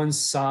and one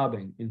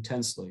sobbing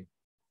intensely.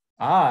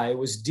 I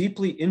was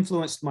deeply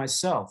influenced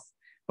myself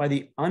by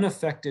the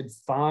unaffected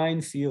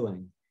fine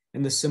feeling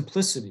and the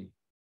simplicity,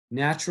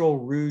 natural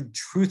rude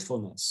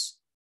truthfulness,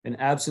 and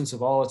absence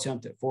of all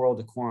attempt at formal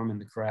decorum in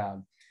the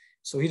crowd.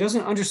 So he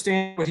doesn't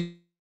understand what he's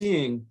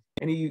seeing,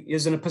 and he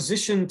is in a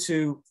position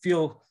to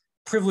feel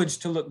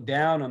privileged to look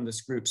down on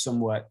this group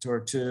somewhat, or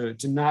to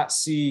not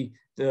see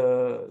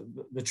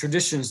the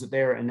traditions that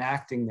they are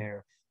enacting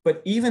there.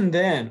 But even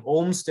then,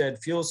 Olmsted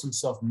feels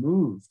himself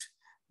moved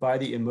by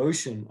the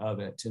emotion of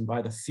it and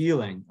by the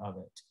feeling of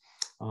it.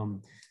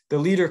 The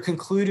leader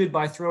concluded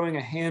by throwing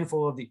a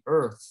handful of the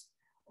earth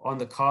on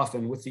the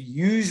coffin with the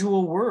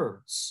usual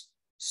words,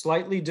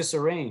 slightly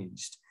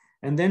disarranged,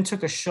 and then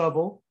took a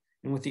shovel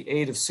and with the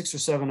aid of 6 or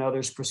 7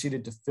 others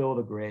proceeded to fill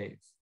the grave.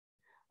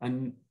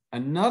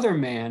 Another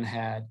man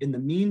had, in the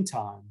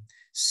meantime,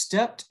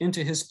 stepped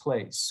into his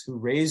place, who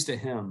raised a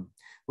hymn,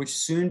 which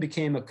soon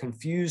became a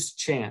confused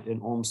chant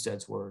in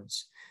Olmsted's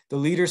words. The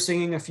leader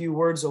singing a few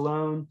words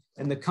alone,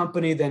 and the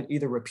company then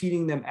either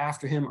repeating them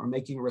after him or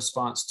making a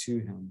response to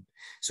him.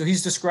 So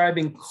he's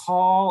describing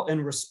call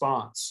and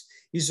response.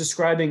 He's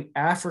describing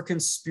African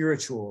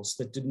spirituals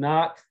that did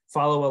not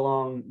follow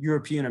along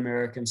European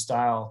American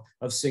style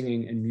of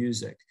singing and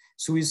music.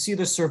 So we see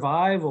the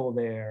survival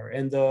there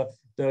and the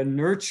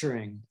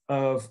nurturing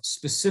of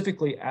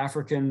specifically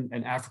African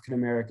and African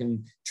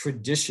American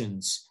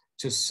traditions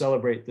to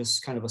celebrate this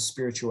kind of a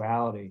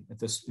spirituality at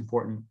this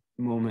important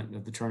moment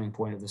of the turning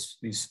point of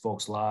these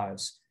folks'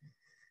 lives.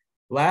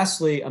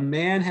 Lastly, a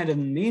man had in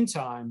the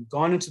meantime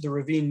gone into the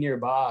ravine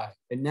nearby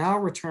and now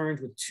returned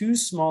with 2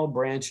 small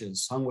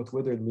branches hung with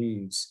withered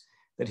leaves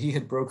that he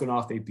had broken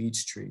off a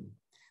beech tree,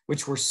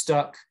 which were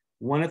stuck,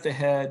 one at the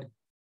head,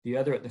 the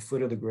other at the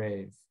foot of the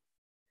grave.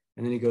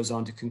 And then he goes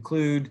on to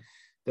conclude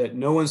that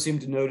no one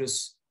seemed to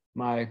notice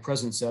my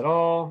presence at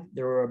all.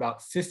 There were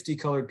about 50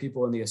 colored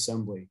people in the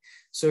assembly.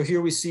 So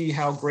here we see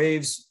how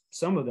graves,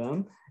 some of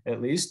them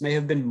at least, may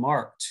have been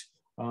marked.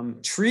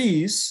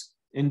 Trees,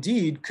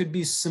 indeed, could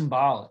be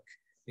symbolic.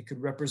 They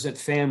could represent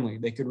family.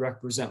 They could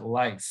represent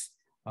life.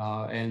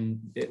 And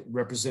it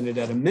represented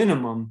at a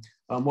minimum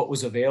what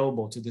was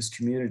available to this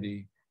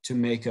community to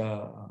make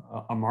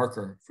a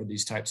marker for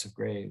these types of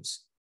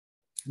graves.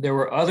 There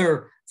were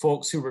other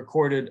folks who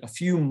recorded a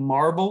few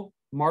marble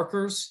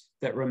markers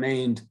that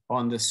remained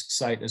on this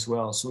site as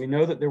well. So we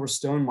know that there were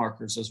stone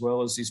markers as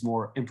well as these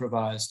more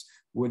improvised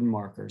wooden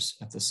markers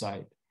at the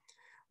site.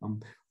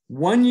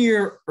 1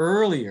 year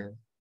earlier,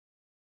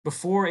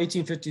 before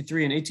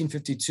 1853 and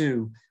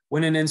 1852,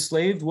 when an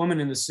enslaved woman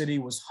in the city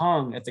was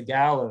hung at the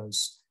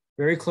gallows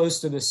very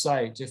close to the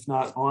site, if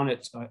not on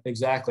it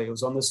exactly. It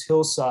was on this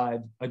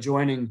hillside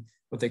adjoining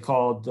what they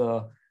called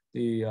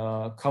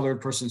the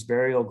colored person's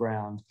burial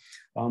ground.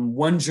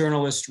 One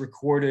journalist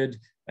recorded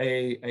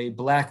a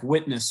Black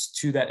witness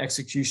to that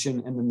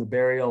execution and then the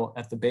burial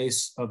at the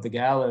base of the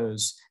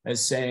gallows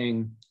as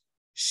saying,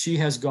 "She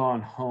has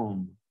gone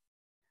home,"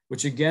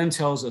 which again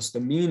tells us the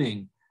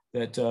meaning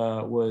that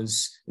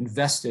was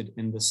invested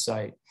in this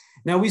site.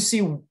 Now we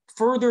see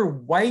further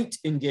white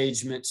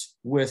engagement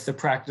with the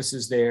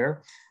practices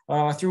there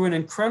through an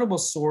incredible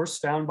source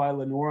found by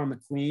Lenora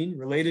McQueen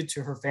related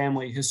to her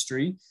family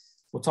history.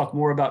 We'll talk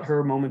more about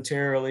her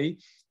momentarily.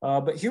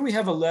 But here we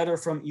have a letter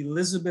from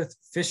Elizabeth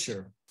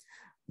Fisher,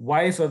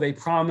 wife of a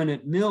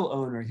prominent mill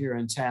owner here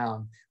in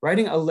town,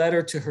 writing a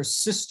letter to her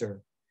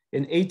sister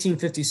in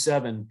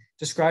 1857,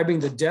 describing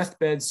the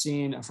deathbed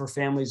scene of her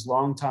family's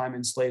longtime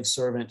enslaved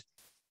servant,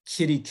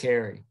 Kitty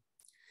Carey.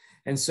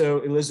 And so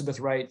Elizabeth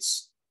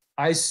writes,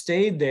 "I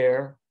stayed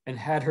there and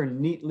had her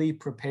neatly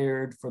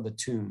prepared for the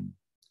tomb.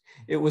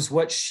 It was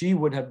what she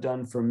would have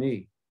done for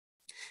me.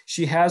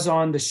 She has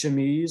on the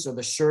chemise or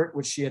the shirt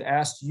which she had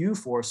asked you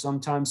for some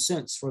time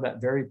since for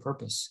that very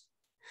purpose.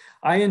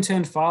 I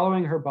intend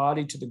following her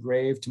body to the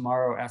grave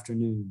tomorrow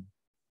afternoon.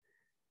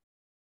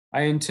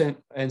 And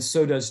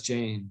so does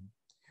Jane.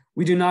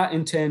 We do not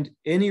intend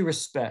any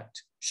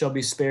respect shall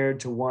be spared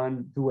to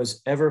one who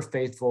was ever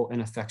faithful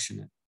and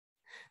affectionate.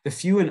 The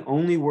few and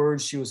only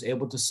words she was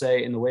able to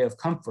say in the way of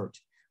comfort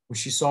when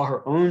she saw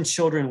her own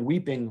children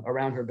weeping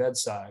around her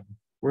bedside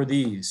were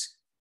these: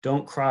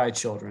 'Don't cry,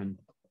 children.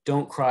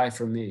 Don't cry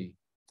for me.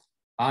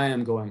 I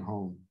am going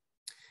home.'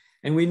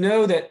 And we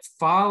know that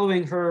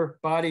following her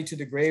body to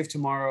the grave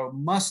tomorrow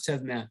must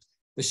have meant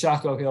the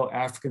Shockoe Hill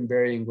African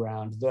Burying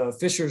Ground. The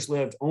Fishers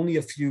lived only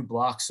a few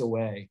blocks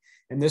away.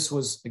 And this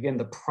was, again,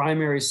 the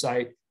primary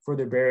site for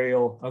the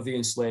burial of the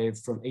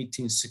enslaved from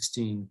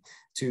 1816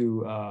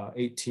 to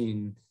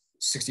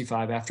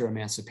 1865 after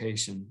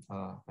emancipation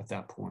at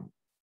that point.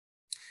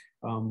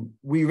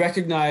 We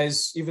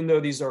recognize, even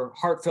though these are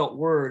heartfelt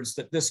words,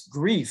 that this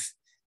grief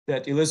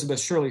that Elizabeth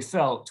surely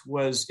felt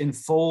was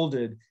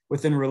enfolded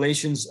within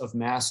relations of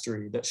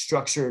mastery that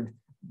structured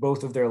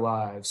both of their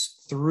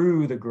lives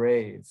through the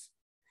grave.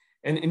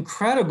 And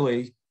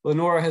incredibly,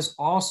 Lenora has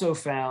also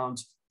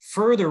found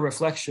further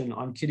reflection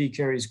on Kitty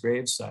Carey's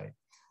gravesite.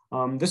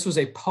 This was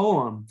a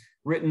poem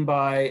written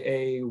by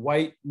a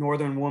white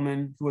Northern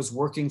woman who was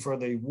working for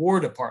the War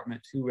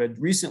Department, who had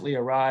recently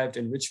arrived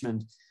in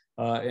Richmond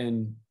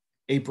in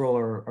April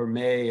or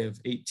May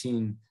of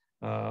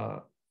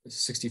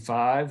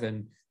 1865,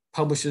 and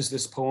publishes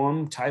this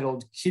poem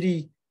titled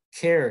Kitty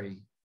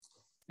Carey.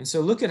 And so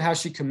look at how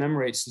she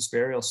commemorates this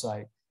burial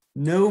site.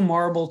 No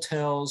marble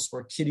tells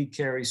where Kitty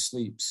Carey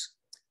sleeps,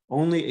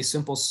 only a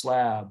simple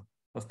slab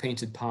of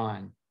painted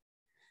pine.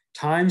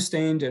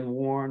 Time-stained and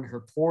worn,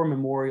 her poor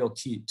memorial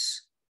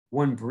keeps,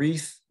 one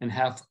brief and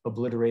half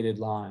obliterated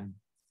line.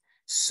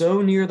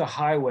 So near the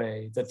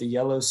highway that the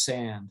yellow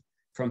sand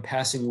from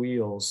passing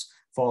wheels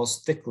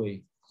falls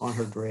thickly on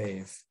her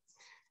grave.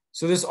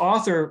 So this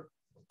author,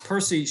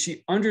 Percy,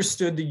 she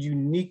understood the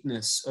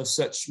uniqueness of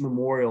such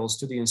memorials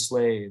to the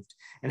enslaved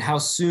and how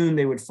soon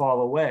they would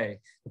fall away.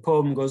 The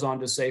poem goes on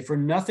to say, "For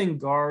nothing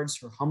guards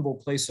her humble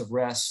place of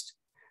rest.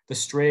 The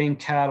straying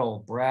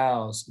cattle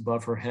browse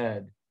above her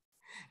head."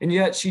 And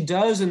yet she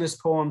does in this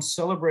poem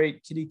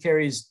celebrate Kitty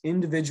Carey's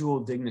individual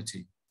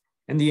dignity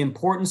and the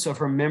importance of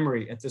her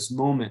memory at this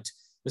moment,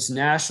 this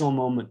national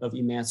moment of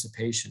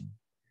emancipation.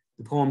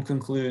 The poem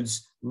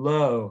concludes,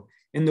 "Lo,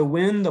 in the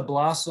wind the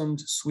blossomed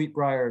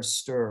sweetbriars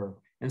stir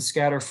and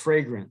scatter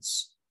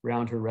fragrance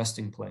round her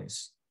resting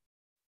place."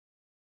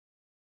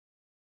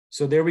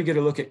 So there we get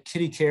a look at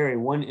Kitty Carey,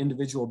 one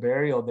individual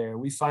burial there.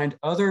 We find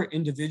other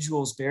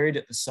individuals buried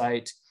at the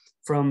site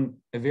from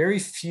a very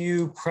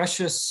few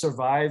precious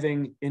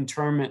surviving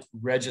interment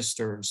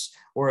registers,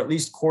 or at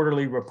least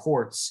quarterly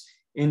reports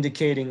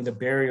indicating the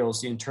burials,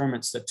 the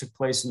interments that took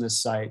place in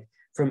this site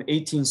from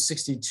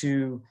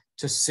 1862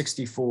 to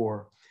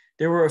 64.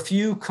 There were a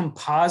few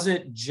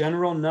composite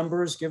general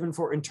numbers given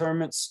for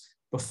interments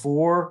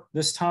before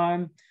this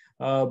time,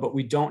 but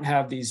we don't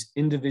have these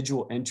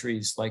individual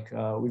entries like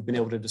we've been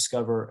able to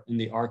discover in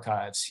the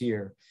archives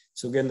here.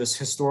 So again, this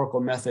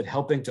historical method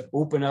helping to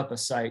open up a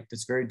site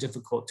that's very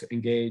difficult to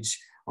engage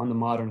on the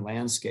modern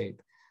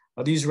landscape.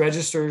 These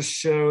registers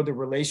show the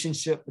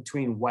relationship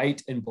between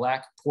white and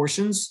black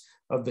portions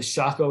of the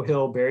Shockoe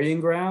Hill burying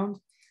ground.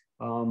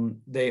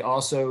 They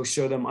also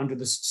show them under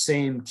the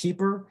same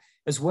keeper,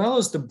 as well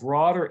as the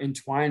broader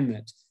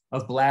entwinement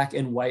of black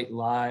and white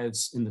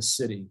lives in the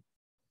city.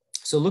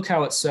 So look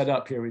how it's set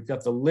up here. We've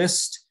got the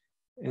list,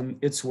 in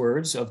its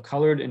words, of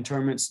colored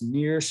interments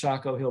near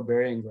Shockoe Hill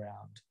burying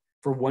ground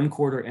for one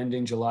quarter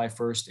ending July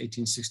 1st,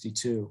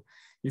 1862.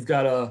 You've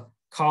got a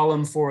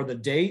column for the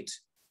date,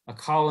 a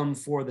column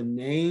for the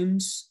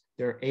names,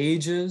 their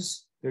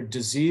ages, their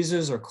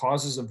diseases or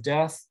causes of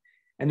death,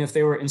 and if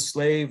they were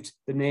enslaved,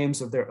 the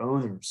names of their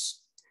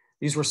owners.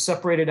 These were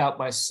separated out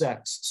by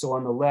sex. So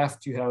on the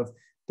left, you have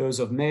those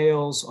of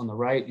males. On the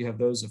right, you have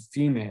those of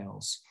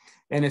females.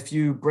 And if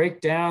you break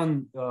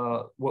down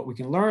what we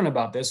can learn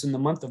about this, in the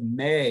month of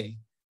May,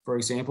 for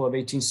example, of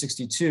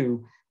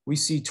 1862, we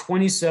see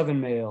 27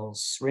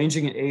 males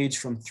ranging in age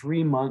from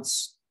 3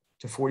 months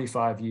to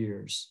 45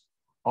 years,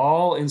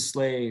 all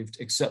enslaved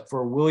except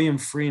for William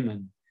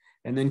Freeman.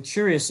 And then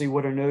curiously,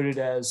 what are noted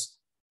as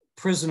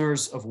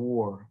prisoners of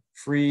war,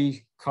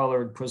 free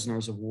colored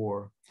prisoners of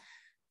war.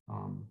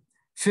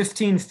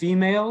 15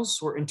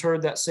 females were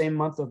interred that same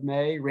month of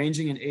May,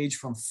 ranging in age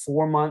from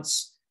 4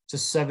 months to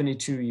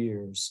 72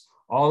 years,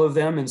 all of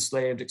them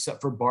enslaved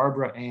except for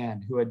Barbara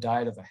Ann, who had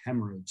died of a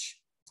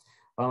hemorrhage.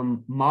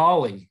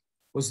 Molly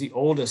was the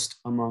oldest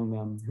among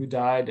them, who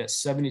died at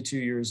 72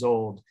 years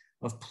old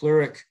of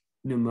pleuric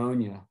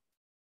pneumonia.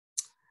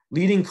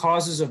 Leading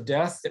causes of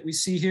death that we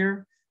see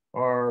here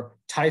are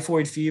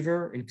typhoid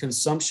fever and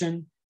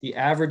consumption. The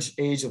average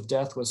age of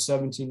death was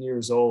 17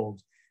 years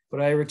old.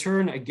 But I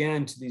return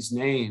again to these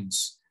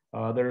names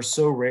that are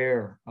so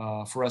rare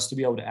for us to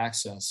be able to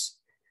access.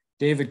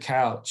 David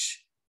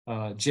Couch,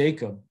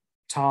 Jacob,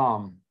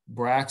 Tom,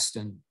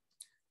 Braxton,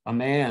 a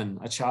man,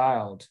 a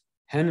child,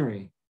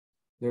 Henry,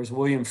 there's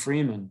William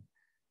Freeman.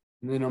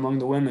 And then among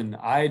the women,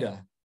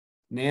 Ida,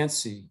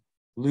 Nancy,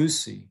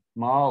 Lucy,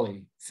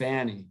 Molly,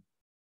 Fanny,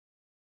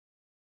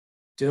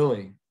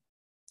 Dilly,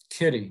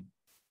 Kitty,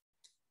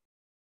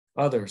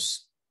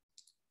 others.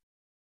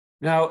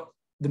 Now,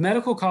 the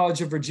Medical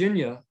College of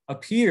Virginia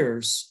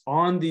appears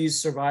on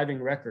these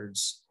surviving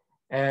records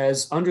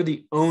as under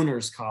the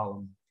owners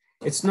column.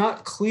 It's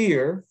not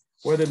clear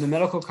whether the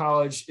Medical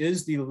College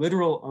is the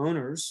literal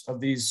owners of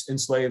these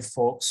enslaved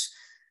folks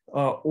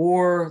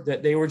or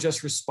that they were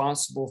just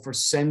responsible for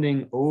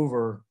sending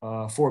over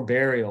for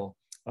burial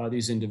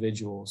these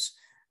individuals.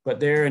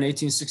 But there in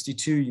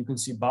 1862, you can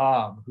see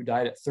Bob, who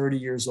died at 30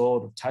 years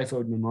old of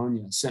typhoid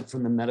pneumonia, sent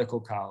from the Medical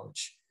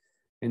College.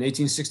 In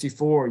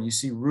 1864, you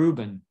see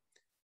Reuben,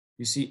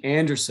 you see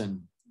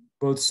Anderson,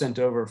 both sent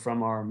over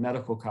from our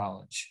Medical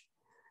College.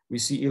 We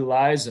see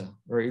Eliza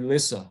or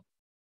Elissa,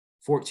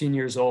 14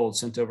 years old,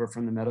 sent over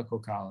from the Medical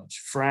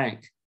College.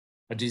 Frank,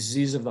 a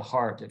disease of the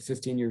heart at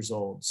 15 years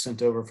old,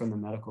 sent over from the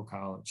Medical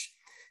College.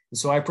 And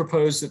so I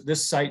propose that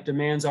this site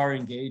demands our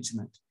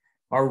engagement,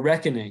 our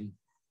reckoning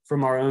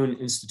from our own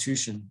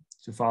institution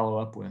to follow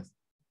up with.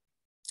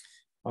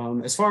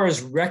 As far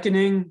as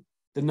reckoning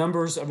the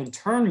numbers of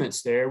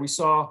internments there, we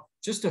saw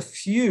just a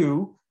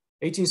few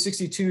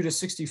 1862 to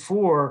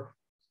 64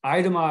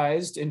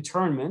 itemized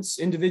internments,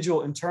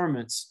 individual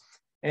internments.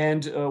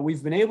 And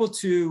we've been able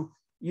to,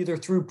 either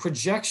through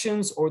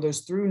projections or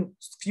those through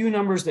few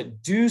numbers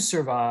that do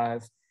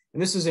survive,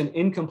 and this is an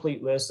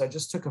incomplete list. I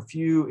just took a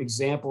few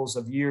examples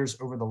of years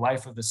over the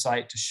life of the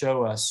site to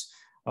show us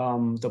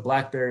the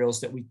Black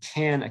burials that we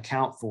can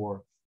account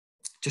for,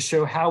 to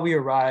show how we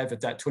arrive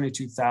at that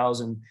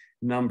 22,000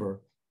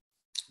 number.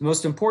 The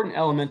most important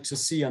element to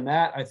see on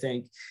that, I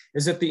think,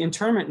 is that the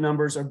interment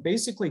numbers are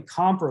basically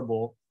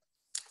comparable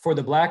for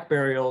the Black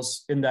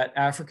burials in that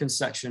African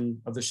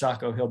section of the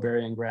Shockoe Hill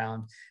Burying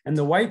Ground and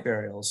the white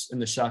burials in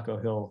the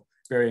Shockoe Hill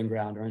Burying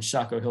Ground or in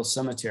Shockoe Hill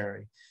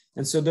Cemetery.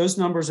 And so those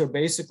numbers are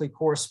basically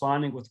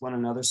corresponding with one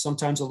another,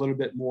 sometimes a little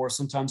bit more,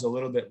 sometimes a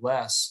little bit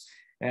less.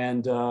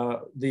 And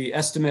the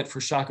estimate for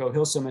Shockoe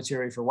Hill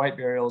Cemetery for white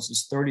burials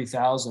is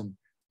 30,000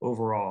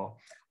 overall.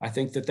 I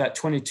think that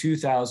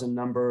 22,000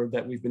 number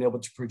that we've been able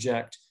to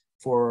project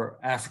for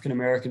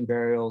African-American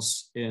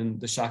burials in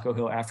the Shockoe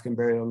Hill African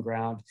Burial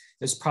Ground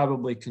is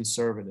probably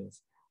conservative.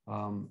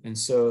 And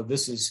so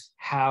this is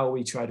how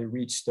we try to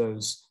reach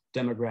those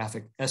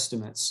demographic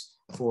estimates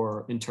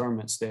for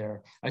interments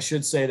there. I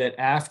should say that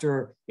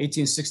after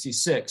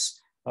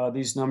 1866,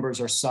 these numbers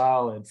are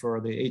solid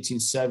for the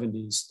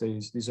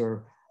 1870s. These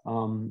are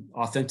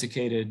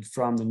authenticated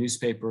from the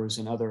newspapers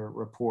and other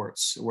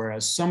reports,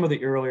 whereas some of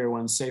the earlier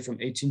ones, say from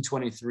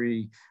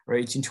 1823 or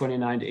 1829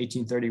 to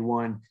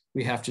 1831,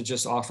 we have to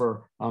just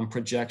offer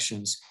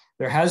projections.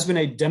 There has been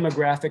a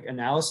demographic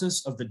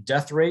analysis of the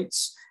death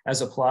rates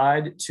as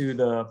applied to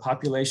the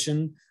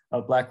population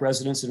of Black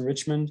residents in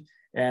Richmond,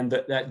 and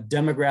that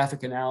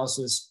demographic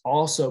analysis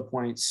also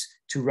points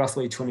to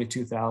roughly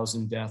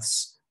 22,000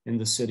 deaths in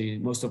the city,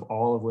 most of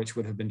all of which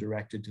would have been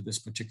directed to this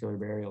particular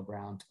burial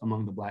ground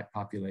among the Black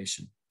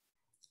population.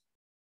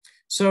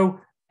 So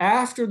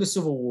after the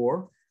Civil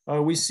War,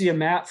 we see a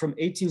map from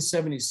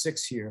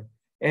 1876 here,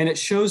 and it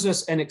shows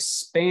us an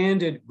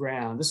expanded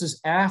ground. This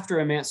is after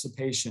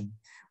emancipation,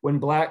 when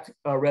Black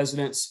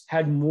residents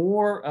had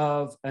more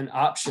of an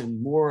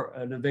option, more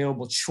an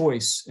available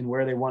choice in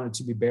where they wanted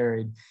to be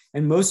buried.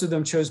 And most of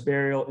them chose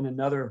burial in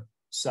another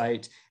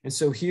site. And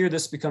so here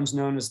this becomes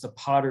known as the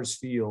Potter's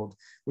Field,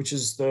 which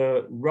is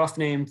the rough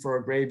name for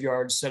a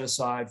graveyard set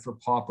aside for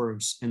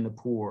paupers and the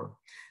poor.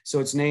 So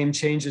its name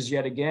changes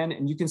yet again,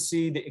 and you can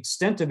see the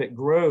extent of it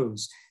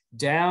grows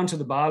down to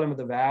the bottom of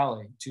the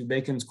valley to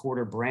Bacon's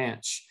Quarter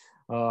Branch,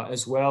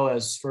 as well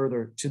as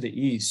further to the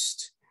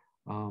east.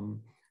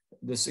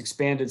 This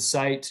expanded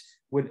site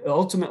would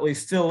ultimately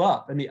fill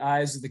up in the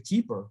eyes of the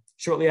keeper.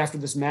 Shortly after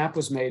this map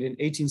was made in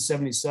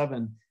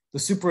 1877, the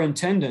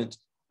superintendent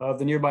of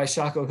the nearby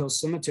Shockoe Hill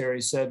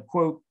Cemetery said,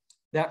 quote,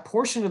 "That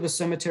portion of the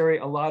cemetery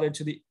allotted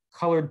to the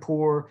colored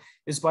poor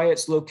is by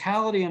its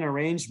locality and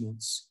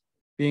arrangements,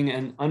 being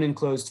an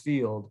unenclosed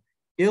field,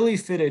 illy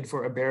fitted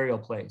for a burial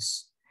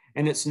place,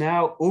 and its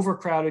now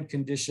overcrowded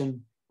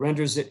condition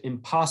renders it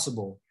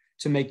impossible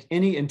to make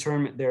any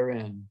interment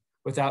therein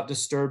without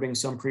disturbing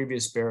some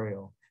previous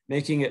burial,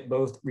 making it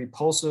both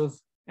repulsive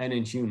and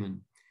inhuman."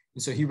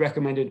 And so he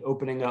recommended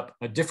opening up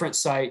a different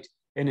site,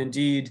 and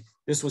indeed,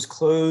 this was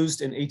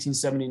closed in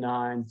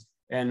 1879,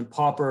 and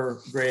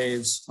pauper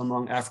graves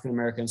among African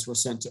Americans were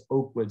sent to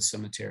Oakwood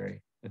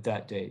Cemetery at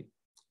that date.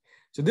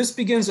 So this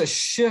begins a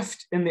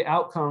shift in the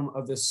outcome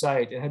of this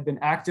site. It had been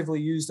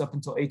actively used up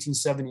until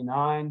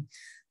 1879,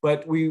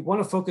 but we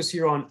want to focus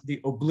here on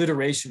the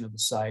obliteration of the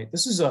site.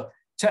 This is a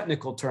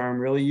technical term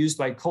really used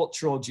by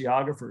cultural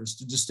geographers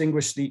to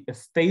distinguish the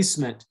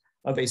effacement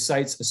of a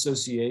site's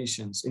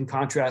associations, in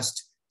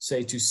contrast,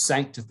 say, to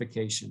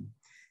sanctification.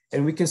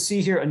 And we can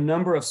see here a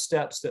number of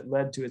steps that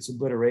led to its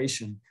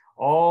obliteration,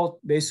 all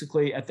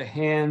basically at the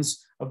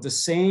hands of the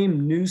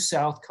same New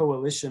South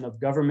coalition of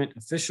government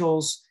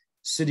officials,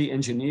 city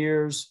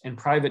engineers, and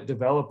private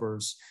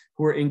developers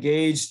who were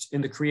engaged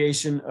in the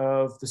creation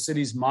of the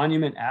city's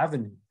Monument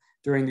Avenue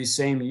during these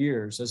same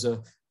years as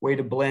a way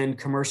to blend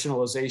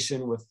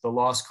commercialization with the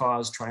lost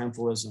cause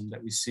triumphalism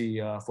that we see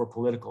for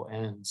political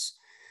ends.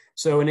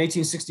 So in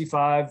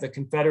 1865, the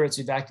Confederates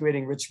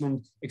evacuating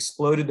Richmond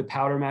exploded the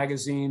powder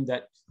magazine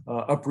that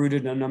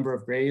uprooted a number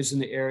of graves in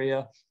the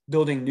area.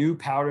 Building new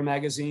powder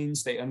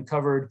magazines, they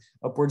uncovered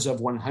upwards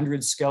of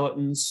 100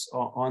 skeletons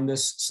on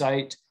this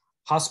site.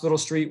 Hospital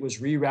Street was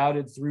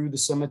rerouted through the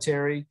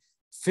cemetery.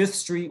 Fifth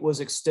Street was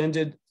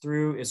extended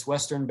through its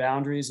western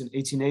boundaries in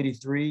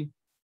 1883.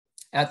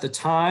 At the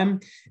time,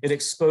 it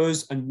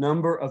exposed a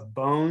number of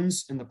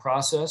bones in the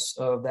process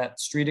of that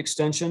street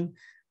extension.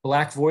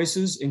 Black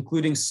voices,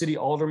 including City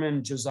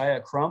Alderman Josiah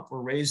Crump,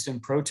 were raised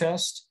in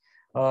protest,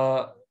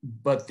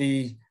 but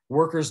the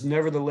workers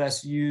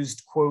nevertheless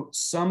used, quote,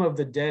 "some of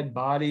the dead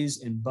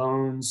bodies and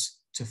bones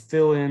to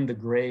fill in the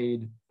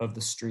grade of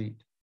the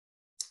street."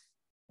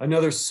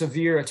 Another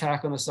severe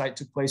attack on the site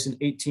took place in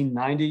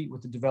 1890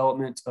 with the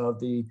development of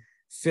the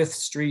Fifth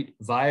Street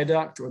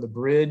Viaduct, or the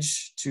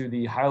bridge to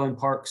the Highland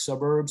Park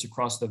suburbs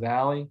across the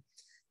valley.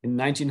 In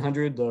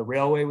 1900, the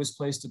railway was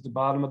placed at the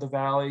bottom of the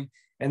valley.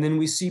 And then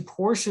we see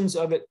portions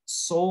of it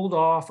sold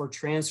off or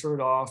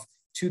transferred off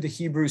to the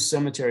Hebrew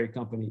Cemetery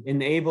Company,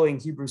 enabling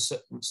Hebrew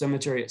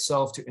Cemetery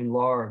itself to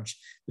enlarge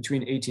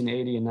between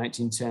 1880 and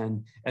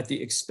 1910 at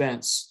the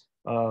expense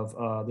of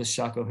the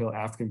Shockoe Hill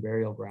African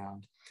Burial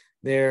Ground.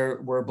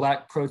 There were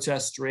Black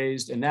protests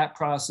raised in that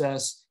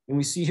process. And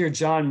we see here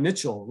John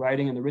Mitchell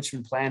writing in the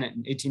Richmond Planet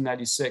in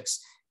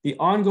 1896, "The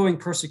ongoing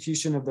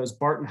persecution of those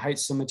Barton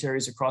Heights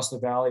cemeteries across the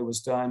valley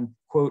was done,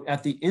 quote,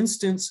 at the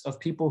instance of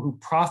people who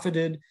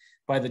profited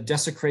by the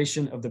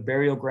desecration of the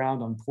burial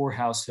ground on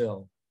Poorhouse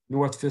Hill,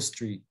 North Fifth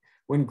Street,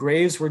 when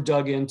graves were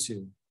dug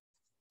into,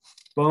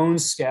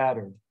 bones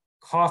scattered,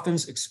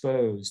 coffins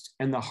exposed,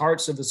 and the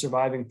hearts of the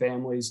surviving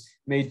families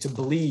made to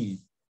bleed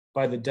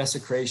by the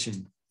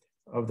desecration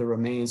of the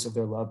remains of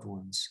their loved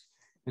ones.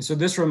 And so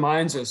this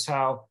reminds us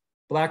how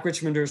Black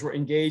Richmonders were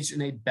engaged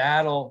in a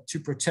battle to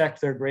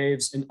protect their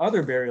graves in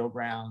other burial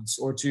grounds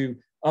or to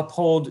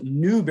uphold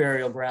new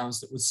burial grounds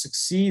that would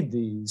succeed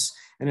these.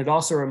 And it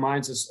also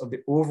reminds us of the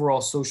overall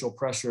social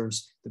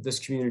pressures that this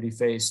community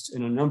faced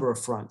in a number of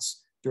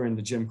fronts during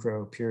the Jim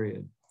Crow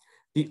period.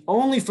 The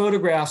only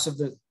photographs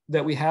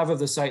that we have of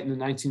the site in the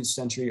 19th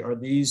century are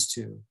these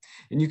two.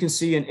 And you can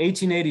see in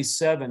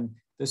 1887,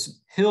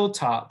 this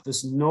hilltop,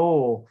 this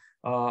knoll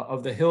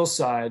of the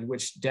hillside,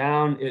 which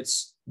down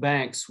its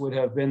banks would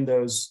have been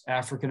those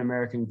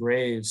African-American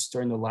graves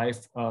during the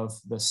life of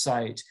the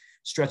site,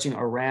 stretching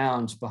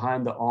around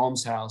behind the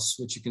almshouse,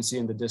 which you can see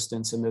in the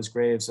distance, and those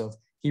graves of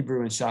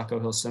Hebrew and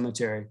Shockoe Hill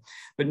Cemetery.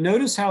 But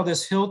notice how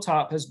this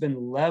hilltop has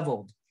been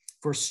leveled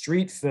for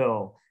street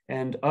fill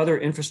and other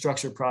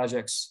infrastructure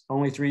projects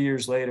only 3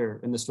 years later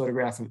in this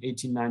photograph from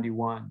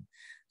 1891.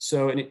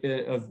 So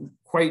a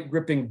quite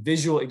gripping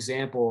visual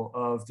example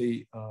of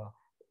the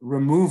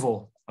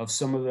removal of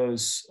some of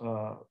those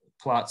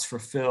plots for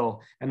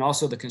fill, and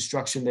also the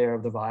construction there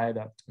of the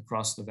viaduct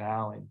across the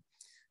valley.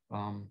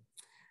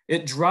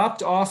 It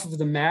dropped off of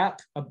the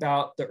map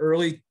about the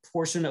early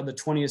portion of the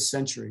 20th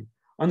century.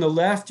 On the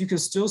left, you can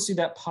still see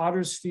that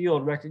Potter's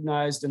Field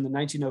recognized in the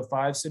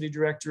 1905 city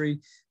directory,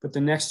 but the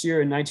next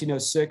year in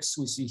 1906,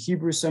 we see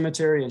Hebrew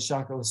Cemetery and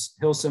Shockoe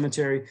Hill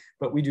Cemetery,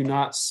 but we do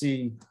not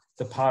see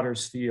the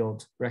Potter's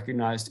Field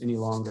recognized any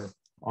longer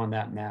on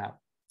that map.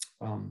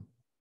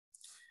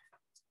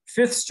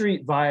 Fifth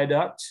Street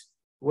Viaduct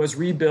was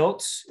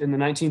rebuilt in the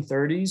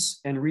 1930s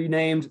and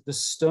renamed the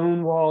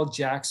Stonewall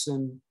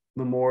Jackson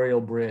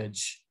Memorial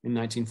Bridge in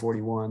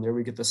 1941. There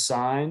we get the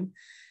sign.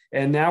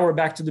 And now we're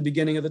back to the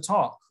beginning of the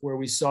talk, where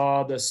we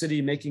saw the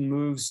city making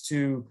moves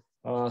to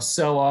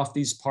sell off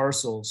these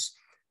parcels.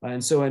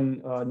 And so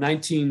in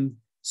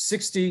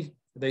 1960,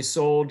 they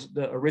sold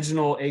the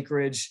original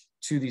acreage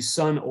to the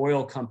Sun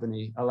Oil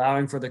Company,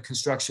 allowing for the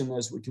construction,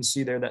 as we can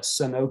see there, that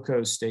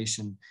Sunoco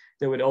station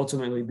that would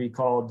ultimately be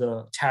called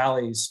the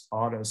Tally's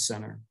Auto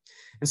Center.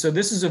 And so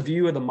this is a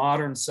view of the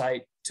modern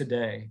site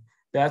today.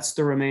 That's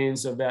the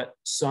remains of that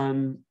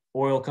Sun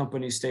Oil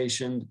Company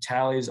station,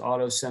 Tally's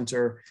Auto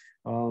Center,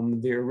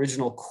 the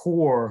original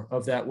core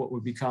of that, what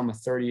would become a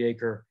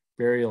 30-acre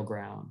burial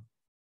ground.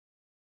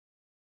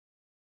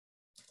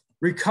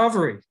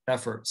 Recovery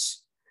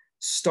efforts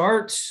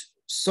start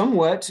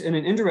somewhat in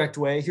an indirect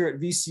way here at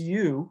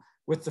VCU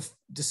with the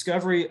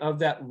discovery of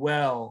that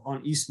well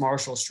on East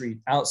Marshall Street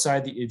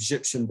outside the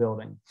Egyptian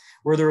building,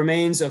 where the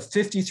remains of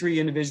 53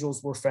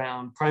 individuals were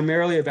found,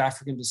 primarily of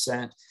African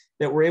descent,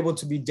 that were able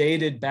to be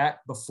dated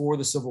back before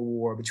the Civil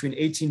War, between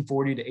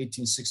 1840 to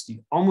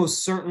 1860,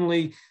 almost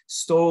certainly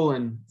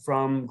stolen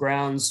from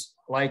grounds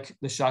like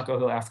the Shockoe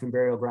Hill African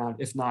Burial Ground,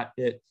 if not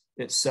it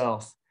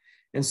itself.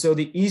 And so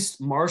the East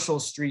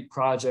Marshall Street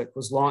project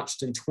was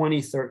launched in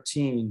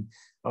 2013.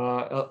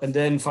 And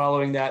then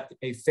following that,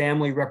 a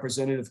family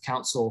representative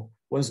council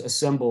was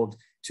assembled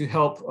to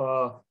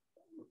help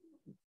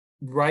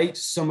right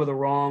some of the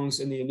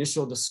wrongs in the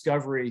initial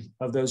discovery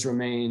of those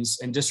remains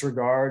and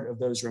disregard of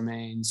those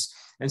remains.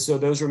 And so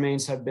those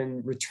remains have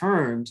been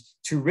returned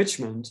to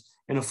Richmond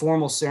in a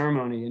formal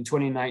ceremony in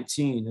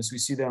 2019, as we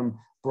see them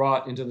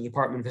brought into the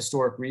Department of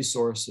Historic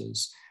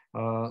Resources.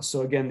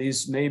 So again,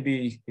 these may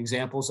be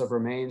examples of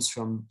remains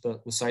from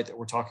the site that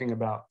we're talking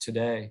about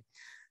today.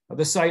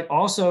 The site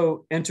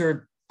also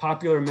entered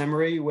popular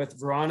memory with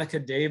Veronica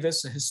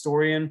Davis, a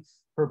historian.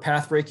 Her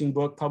path-breaking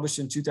book published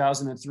in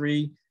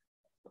 2003,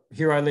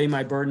 Here I Lay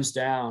My Burdens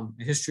Down,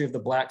 A History of the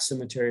Black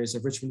Cemeteries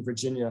of Richmond,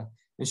 Virginia.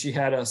 And she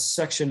had a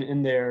section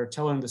in there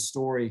telling the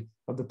story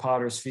of the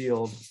Potter's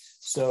Field.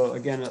 So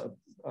again,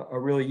 a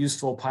really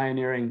useful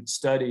pioneering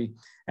study.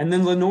 And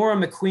then Lenora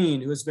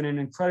McQueen, who has been an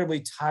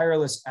incredibly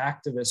tireless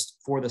activist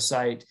for the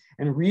site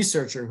and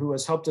researcher who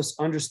has helped us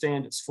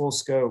understand its full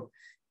scope.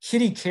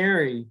 Kitty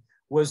Carey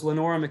was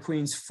Lenora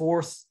McQueen's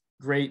fourth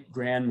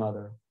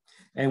great-grandmother.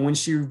 And when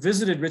she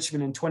visited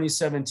Richmond in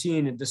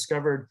 2017 and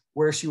discovered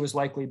where she was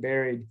likely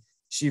buried,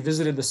 she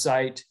visited the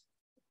site,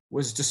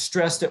 was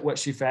distressed at what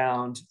she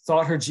found,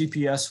 thought her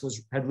GPS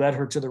had led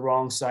her to the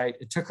wrong site.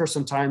 It took her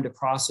some time to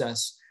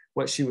process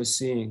what she was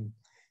seeing.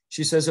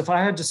 She says, if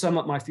I had to sum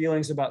up my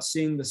feelings about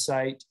seeing the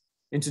site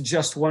into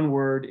just one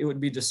word, it would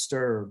be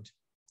disturbed.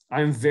 I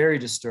am very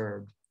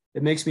disturbed.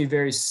 It makes me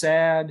very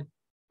sad.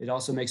 It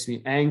also makes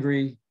me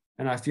angry,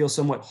 and I feel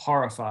somewhat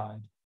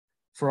horrified.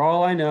 For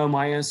all I know,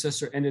 my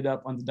ancestor ended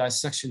up on the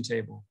dissection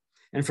table,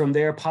 and from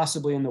there,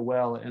 possibly in the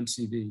well at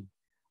MCV.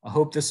 I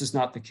hope this is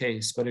not the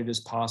case, but it is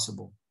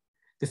possible.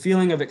 The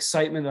feeling of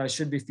excitement that I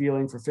should be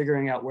feeling for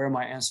figuring out where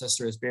my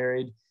ancestor is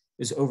buried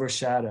is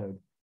overshadowed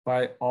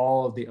by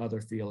all of the other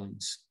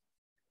feelings.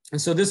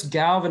 And so this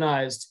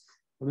galvanized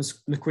Ms.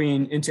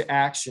 McQueen into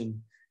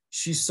action.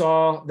 She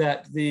saw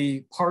that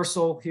the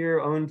parcel here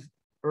owned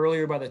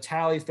earlier by the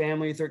Talley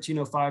family,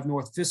 1305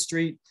 North 5th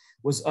Street,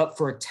 was up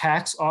for a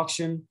tax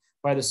auction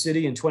by the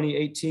city in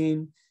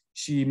 2018.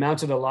 She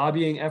mounted a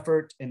lobbying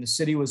effort, and the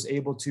city was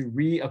able to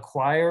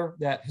reacquire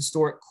that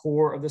historic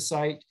core of the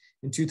site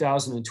in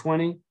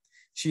 2020.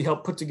 She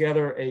helped put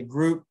together a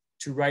group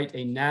to write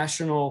a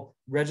National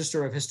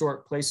Register of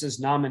Historic Places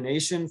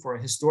nomination for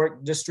a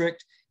historic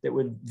district that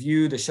would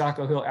view the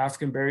Shockoe Hill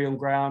African Burial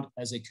Ground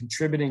as a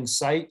contributing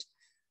site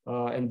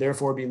and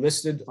therefore be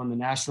listed on the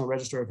National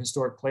Register of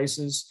Historic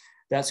Places.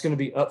 That's going to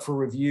be up for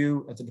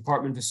review at the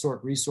Department of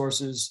Historic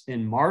Resources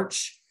in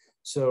March.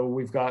 So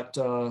we've got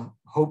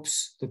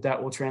hopes that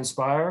that will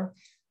transpire.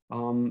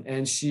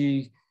 And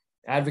she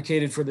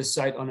advocated for this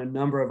site on a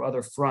number of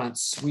other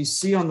fronts. We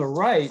see on the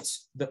right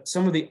that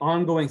some of the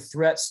ongoing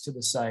threats to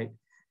the site.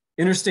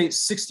 Interstate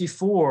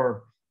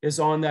 64 is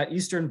on that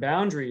eastern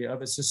boundary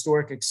of its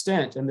historic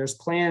extent, and there's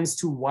plans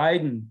to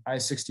widen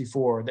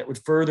I-64 that would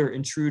further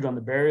intrude on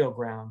the burial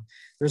ground.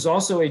 There's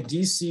also a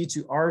DC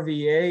to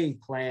RVA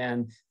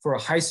plan for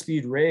a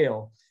high-speed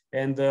rail,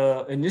 and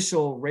the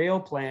initial rail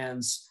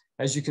plans,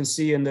 as you can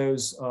see in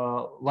those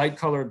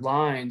light-colored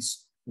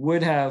lines,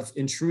 would have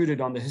intruded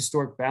on the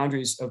historic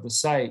boundaries of the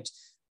site.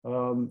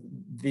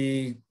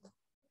 The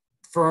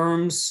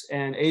firms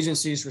and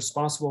agencies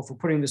responsible for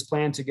putting this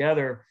plan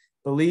together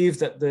believe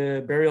that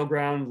the burial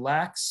ground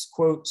lacks,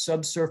 quote,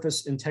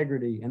 subsurface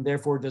integrity and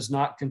therefore does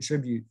not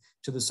contribute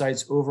to the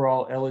site's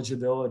overall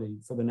eligibility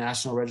for the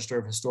National Register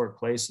of Historic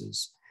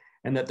Places,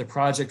 and that the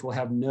project will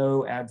have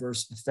no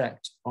adverse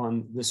effect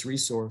on this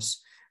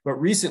resource. But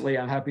recently,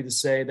 I'm happy to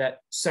say that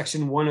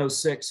Section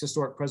 106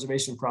 historic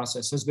preservation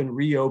process has been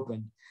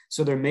reopened.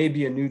 So there may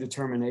be a new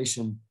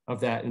determination of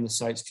that in the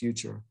site's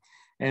future.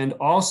 And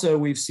also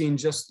we've seen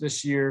just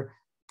this year,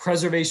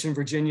 Preservation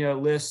Virginia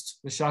lists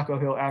the Shockoe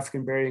Hill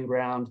African Burying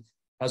Ground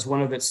as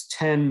one of its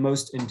 10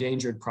 most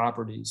endangered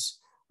properties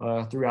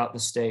throughout the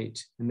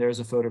state. And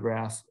there's a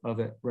photograph of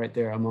it right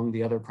there among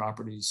the other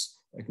properties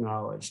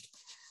acknowledged.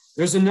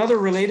 There's another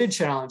related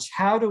challenge.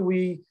 How do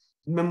we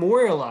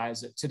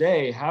memorialize it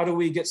today? How do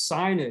we get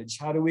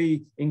signage? How do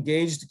we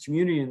engage the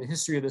community in the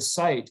history of the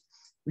site?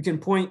 We can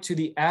point to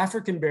the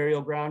African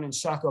burial ground in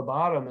Shockoe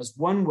Bottom as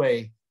one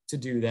way to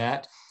do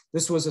that.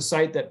 This was a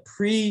site that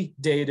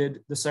predated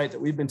the site that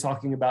we've been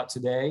talking about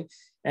today.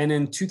 And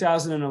in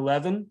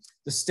 2011,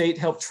 the state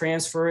helped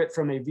transfer it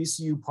from a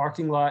VCU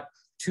parking lot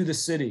to the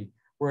city,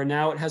 where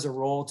now it has a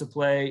role to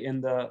play in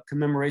the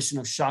commemoration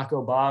of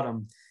Shockoe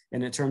Bottom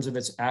and in terms of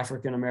its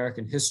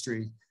African-American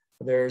history.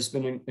 There's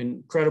been an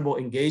incredible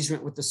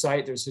engagement with the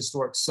site. There's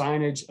historic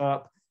signage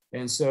up.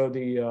 And so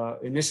the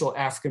initial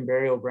African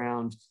burial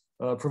ground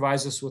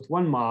provides us with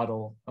one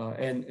model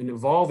and an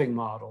evolving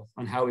model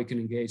on how we can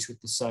engage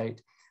with the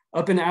site.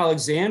 Up in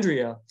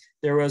Alexandria,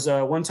 there was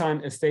a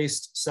one-time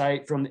effaced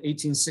site from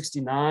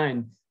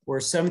 1869 where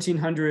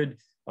 1,700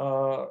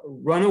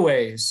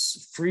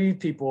 runaways, free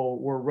people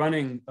were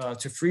running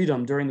to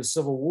freedom during the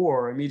Civil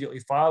War immediately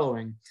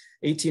following.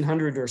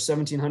 1,800 or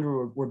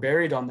 1,700 were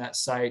buried on that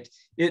site.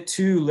 It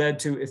too led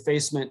to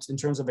effacement in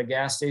terms of a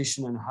gas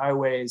station and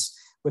highways,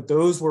 but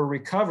those were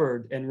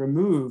recovered and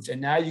removed.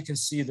 And now you can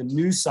see the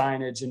new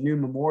signage and new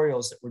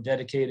memorials that were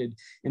dedicated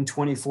in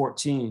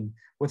 2014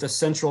 with a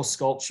central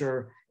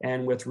sculpture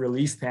and with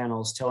relief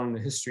panels telling the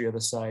history of the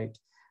site.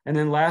 And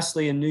then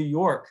lastly, in New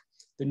York,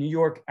 the New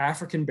York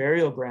African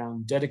Burial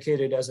Ground,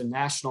 dedicated as a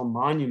national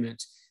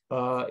monument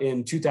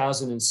in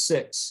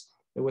 2006,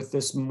 with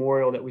this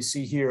memorial that we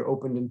see here,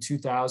 opened in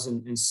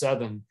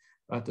 2007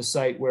 at the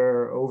site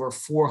where over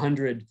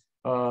 400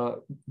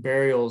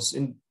 burials,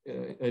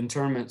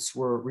 interments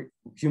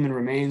human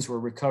remains were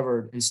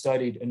recovered and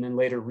studied and then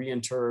later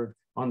reinterred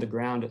on the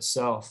ground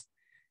itself.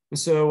 And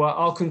so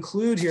I'll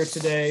conclude here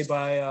today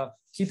by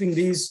keeping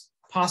these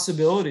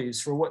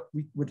possibilities for what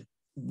we would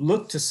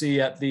look to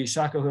see at the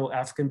Shockoe Hill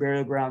African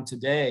Burial Ground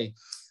today.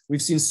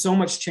 We've seen so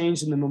much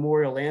change in the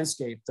memorial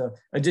landscape, the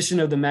addition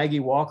of the Maggie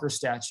Walker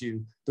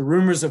statue, the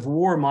Rumors of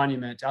War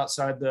monument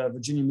outside the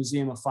Virginia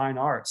Museum of Fine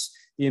Arts,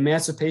 the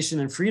Emancipation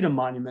and Freedom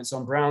monuments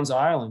on Browns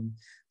Island,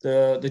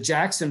 the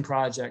Jackson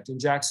Project in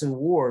Jackson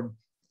Ward.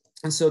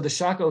 And so the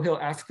Shockoe Hill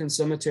African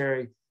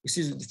Cemetery,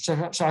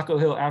 Shockoe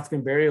Hill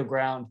African Burial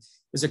Ground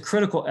is a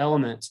critical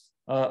element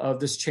of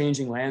this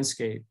changing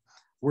landscape.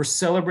 We're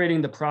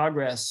celebrating the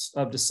progress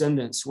of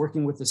descendants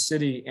working with the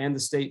city and the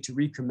state to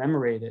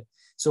recommemorate it.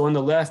 So on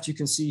the left, you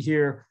can see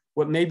here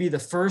what may be the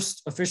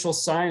first official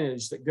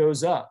signage that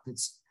goes up.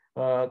 It's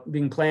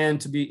being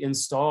planned to be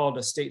installed,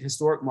 a state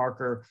historic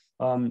marker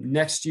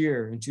next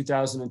year in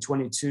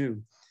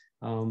 2022.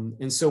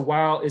 And so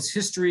while its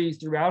history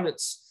throughout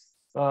its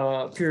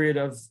period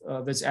of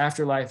its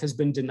afterlife has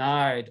been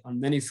denied on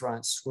many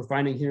fronts, we're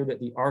finding here that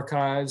the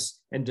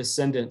archives and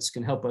descendants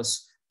can help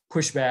us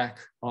push back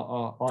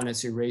on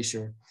its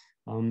erasure.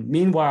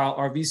 Meanwhile,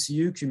 our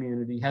VCU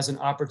community has an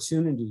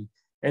opportunity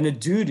and a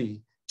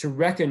duty to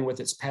reckon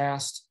with its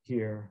past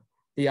here.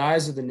 The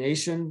eyes of the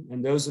nation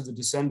and those of the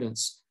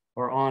descendants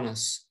are on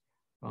us.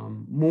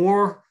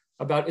 More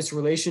about its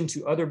relation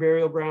to other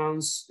burial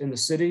grounds in the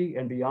city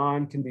and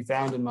beyond can be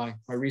found in my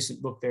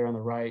recent book there on the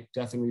right,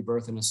 Death and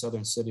Rebirth in a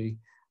Southern City,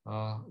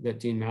 that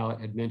Dean Mallett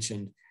had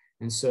mentioned.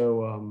 And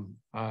so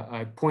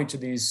I point to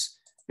these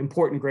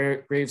important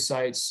grave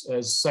sites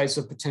as sites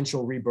of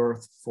potential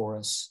rebirth for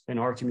us in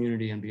our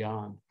community and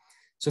beyond.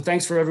 So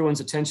thanks for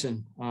everyone's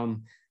attention.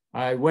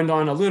 I went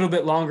on a little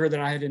bit longer than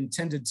I had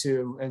intended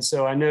to, and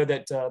so I know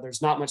that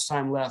there's not much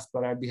time left,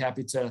 but I'd be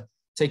happy to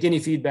take any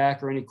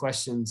feedback or any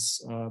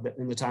questions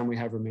in the time we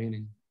have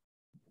remaining.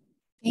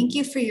 Thank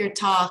you for your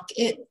talk.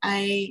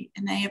 I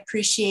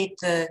appreciate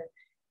the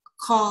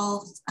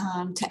call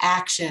to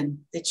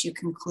action that you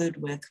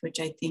conclude with, which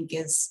I think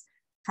is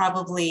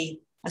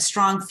probably a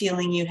strong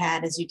feeling you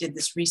had as you did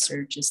this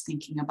research, is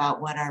thinking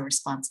about what our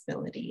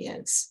responsibility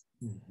is.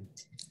 Mm-hmm.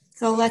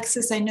 So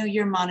Alexis, I know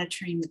you're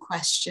monitoring the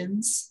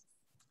questions.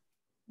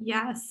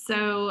 Yes,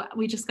 so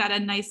we just got a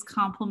nice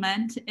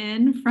compliment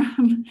in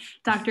from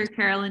Dr.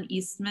 Carolyn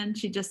Eastman.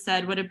 She just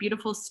said, what a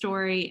beautiful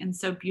story and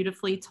so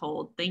beautifully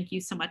told. Thank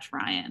you so much,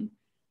 Ryan.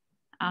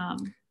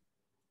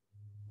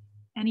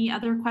 Any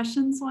other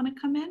questions want to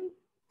come in?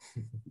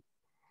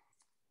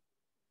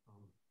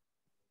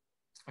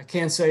 I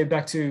can say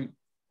back to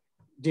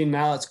Dean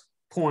Mallett's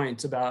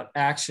point about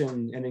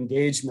action and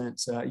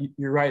engagement.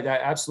 You're right, I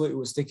absolutely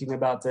was thinking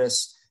about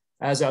this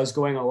as I was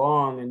going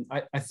along. And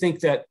I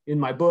think that in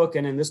my book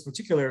and in this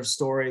particular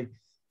story,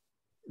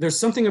 there's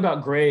something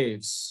about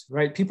graves,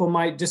 right? People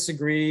might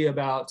disagree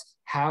about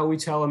how we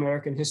tell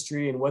American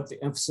history and what the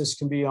emphasis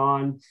can be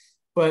on,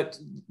 but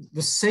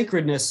the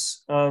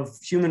sacredness of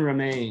human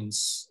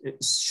remains,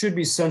 it should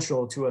be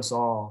central to us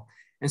all.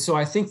 And so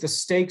I think the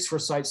stakes for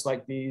sites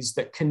like these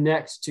that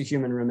connect to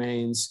human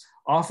remains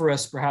offer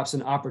us perhaps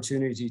an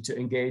opportunity to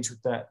engage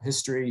with that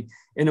history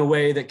in a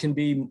way that can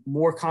be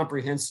more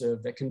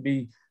comprehensive, that can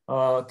be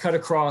cut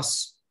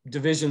across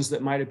divisions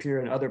that might appear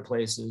in other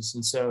places.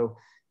 And so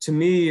to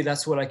me,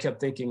 that's what I kept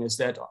thinking, is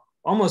that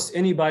almost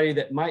anybody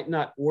that might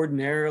not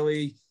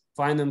ordinarily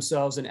find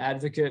themselves an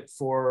advocate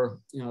for,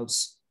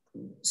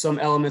 some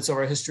elements of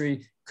our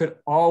history could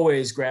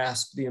always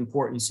grasp the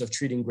importance of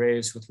treating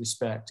graves with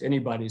respect,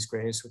 anybody's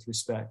graves with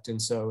respect.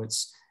 And so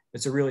it's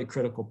a really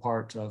critical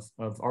part of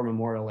our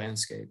memorial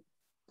landscape.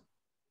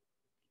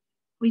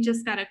 We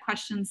just got a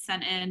question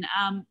sent in.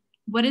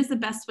 What is the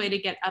best way to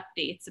get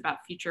updates about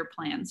future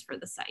plans for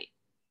the site?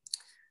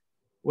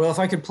 Well, if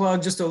I could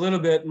plug just a little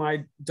bit,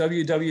 my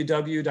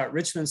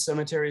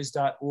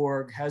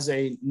www.richmondcemeteries.org has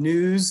a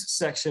news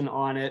section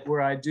on it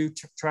where I do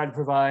try to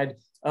provide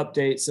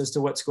updates as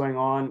to what's going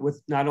on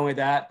with not only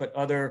that, but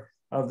other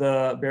of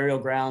the burial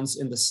grounds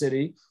in the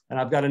city. And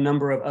I've got a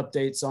number of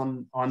updates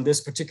on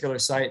this particular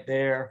site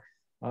there.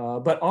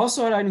 But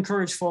also I'd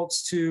encourage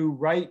folks to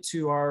write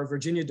to our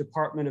Virginia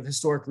Department of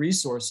Historic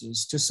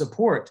Resources to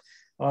support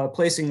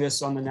placing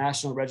this on the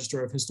National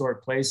Register of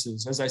Historic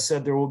Places. As I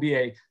said, there will be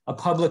a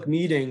public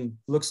meeting,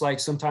 looks like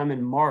sometime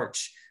in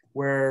March,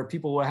 where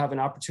people will have an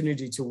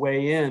opportunity to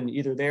weigh in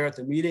either there at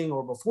the meeting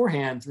or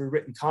beforehand through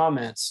written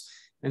comments.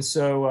 And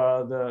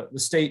so the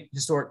State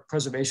Historic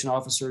Preservation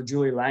Officer,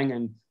 Julie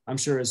Langen, I'm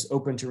sure is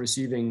open to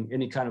receiving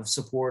any kind of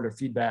support or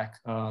feedback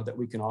that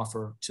we can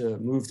offer to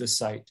move this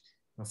site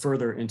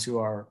further into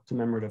our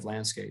commemorative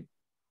landscape.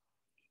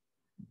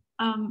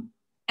 And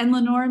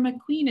Lenora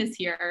McQueen is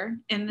here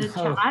in the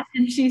chat,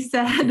 and she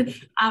said, and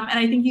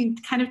I think you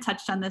kind of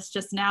touched on this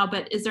just now,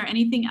 but is there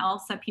anything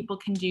else that people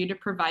can do to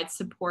provide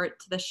support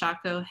to the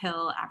Shockoe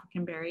Hill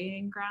African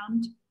Burying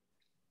Ground?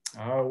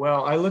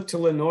 Well, I look to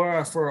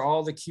Lenora for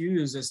all the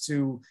cues as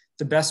to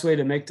the best way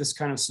to make this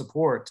kind of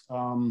support.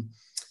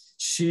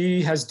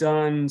 She has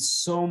done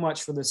so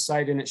much for this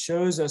site, and it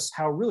shows us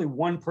how really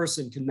one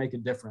person can make a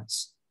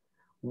difference.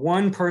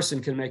 One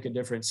person can make a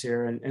difference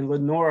here. And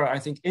Lenora, I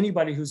think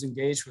anybody who's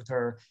engaged with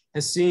her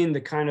has seen the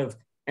kind of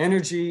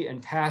energy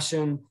and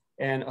passion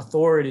and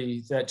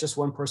authority that just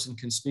one person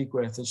can speak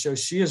with. And so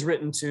she has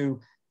written to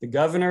the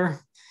governor,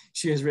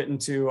 she has written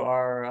to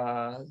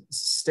our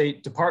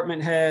state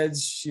department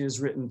heads, she has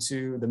written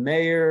to the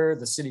mayor,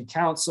 the city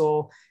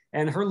council,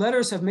 and her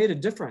letters have made a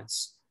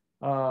difference.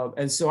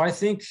 And so I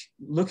think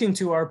looking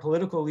to our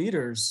political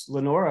leaders,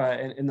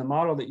 Lenora, and the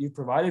model that you've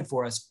provided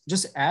for us,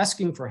 just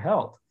asking for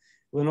help.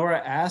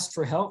 Lenora asked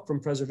for help from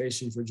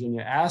Preservation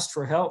Virginia, asked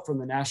for help from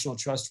the National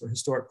Trust for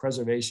Historic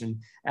Preservation,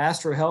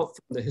 asked for help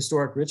from the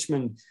Historic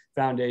Richmond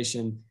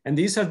Foundation. And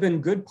these have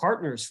been good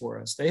partners for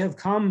us. They have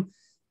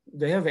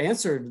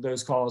answered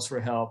those calls for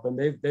help,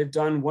 and they've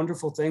done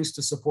wonderful things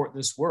to support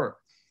this work.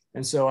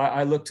 And so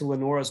I look to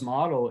Lenora's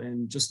model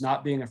in just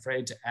not being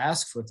afraid to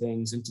ask for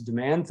things and to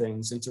demand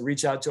things and to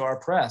reach out to our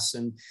press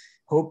and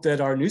hope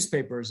that our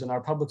newspapers and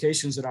our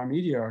publications and our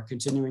media are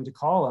continuing to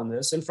call on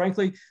this. And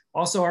frankly,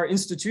 also our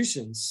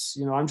institutions.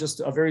 I'm just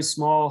a very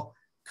small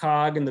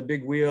cog in the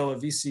big wheel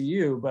of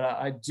VCU, but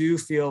I do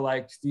feel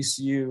like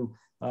VCU,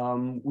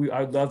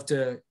 I'd love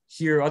to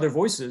hear other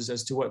voices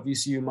as to what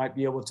VCU might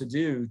be able to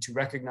do to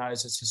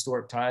recognize its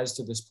historic ties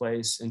to this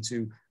place and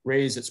to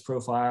raise its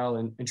profile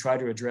and try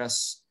to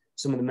address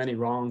some of the many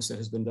wrongs that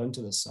has been done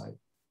to this site.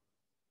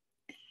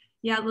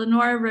 Yeah,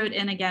 Lenora wrote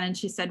in again and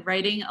she said,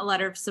 writing a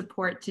letter of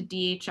support to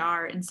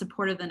DHR in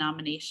support of the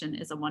nomination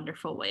is a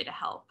wonderful way to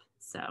help.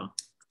 So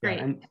great.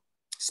 Yeah, and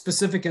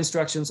specific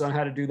instructions on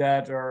how to do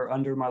that are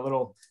under my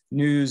little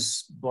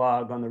news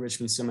blog on the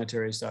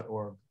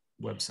richmondcemeteries.org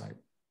website.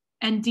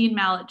 And Dean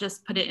Mallett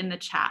just put it in the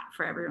chat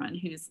for everyone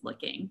who's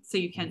looking, so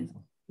you can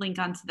link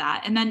onto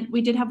that. And then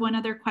we did have one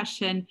other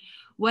question.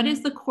 What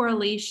is the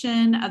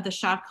correlation of the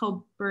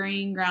Shockoe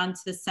burying ground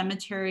to the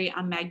cemetery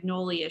on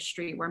Magnolia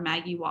Street where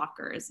Maggie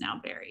Walker is now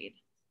buried?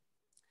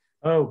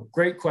 Oh,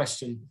 great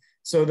question.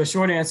 So the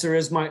short answer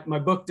is my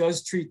book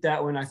does treat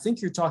that one. I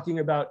think you're talking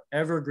about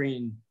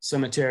Evergreen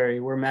Cemetery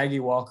where Maggie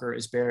Walker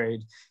is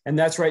buried. And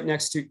that's right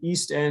next to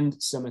East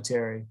End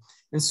Cemetery.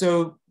 And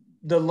so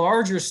the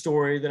larger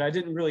story that I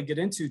didn't really get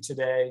into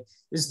today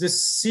is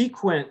this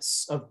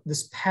sequence of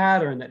this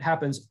pattern that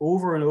happens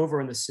over and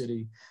over in the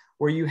city,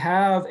 where you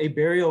have a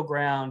burial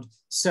ground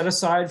set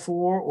aside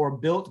for or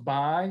built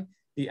by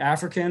the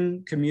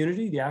African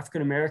community, the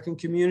African American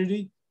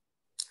community,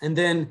 and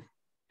then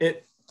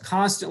it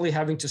constantly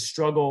having to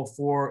struggle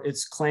for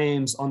its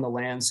claims on the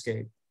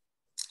landscape.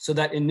 So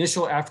that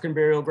initial African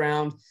burial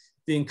ground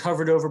being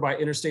covered over by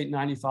Interstate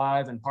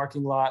 95 and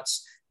parking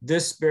lots,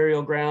 this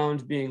burial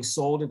ground being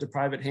sold into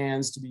private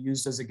hands to be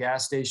used as a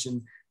gas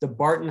station, the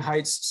Barton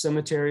Heights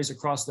cemeteries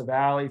across the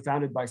valley,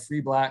 founded by free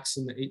Blacks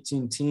in the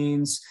 18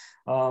 teens,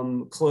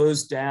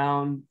 closed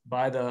down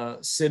by the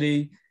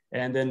city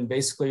and then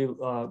basically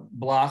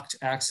blocked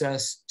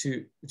access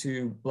to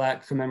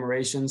Black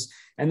commemorations.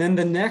 And then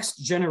the next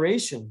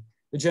generation,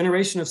 the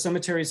generation of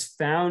cemeteries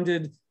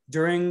founded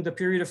during the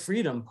period of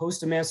freedom,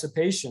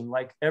 post-emancipation,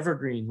 like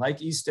Evergreen,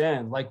 like East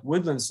End, like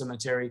Woodland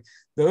Cemetery,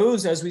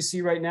 those, as we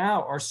see right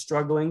now, are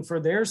struggling for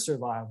their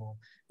survival.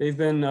 They've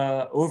been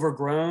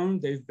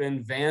overgrown, they've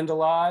been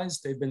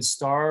vandalized, they've been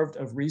starved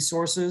of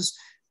resources.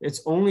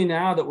 It's only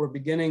now that we're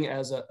beginning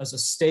as a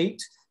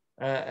state,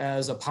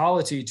 as a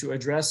polity, to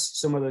address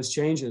some of those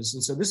changes.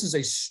 And so this is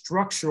a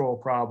structural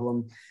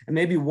problem. And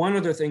maybe one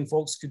other thing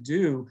folks could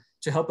do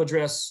to help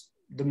address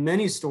the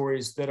many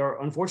stories that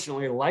are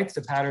unfortunately like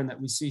the pattern that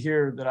we see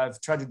here that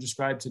I've tried to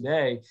describe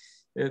today.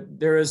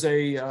 There is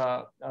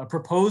a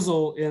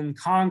proposal in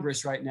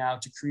Congress right now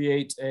to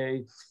create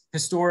a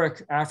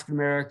historic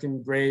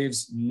African-American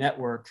Graves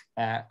Network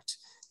Act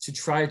to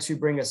try to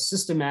bring a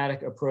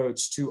systematic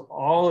approach to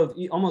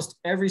almost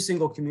every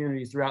single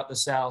community throughout the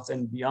South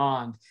and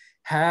beyond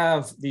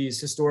have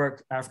these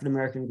historic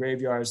African-American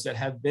graveyards that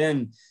have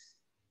been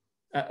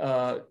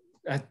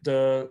at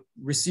the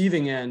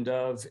receiving end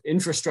of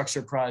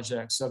infrastructure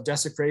projects, of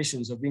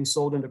desecrations, of being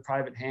sold into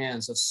private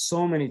hands, of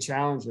so many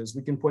challenges.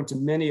 We can point to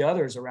many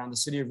others around the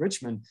city of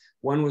Richmond.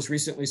 One was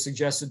recently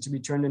suggested to be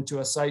turned into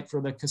a site for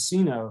the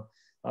casino,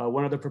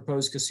 one of the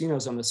proposed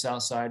casinos on the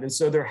South Side. And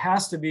so there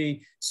has to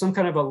be some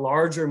kind of a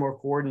larger, more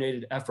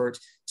coordinated effort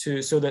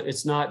so that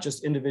it's not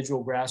just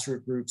individual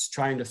grassroots groups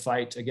trying to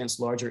fight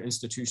against larger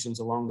institutions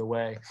along the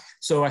way.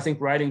 So I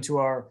think writing to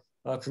our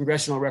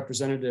congressional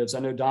representatives, I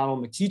know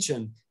Donald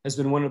McEachin has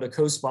been one of the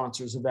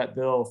co-sponsors of that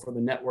bill for the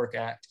Network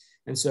Act.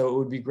 And so it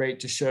would be great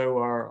to show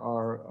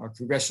our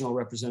congressional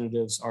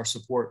representatives our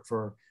support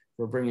for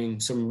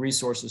bringing some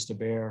resources to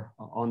bear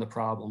on the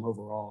problem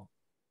overall.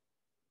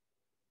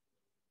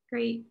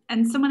 Great.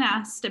 And someone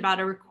asked about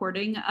a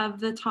recording of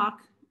the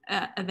talk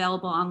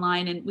available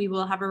online, and we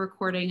will have a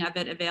recording of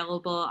it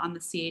available on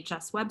the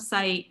CHS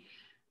website.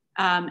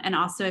 And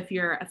also, if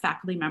you're a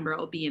faculty member, it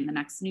will be in the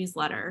next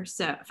newsletter.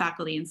 So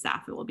faculty and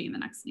staff, it will be in the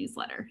next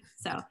newsletter.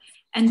 So,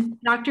 and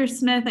Dr.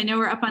 Smith, I know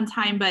we're up on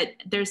time, but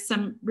there's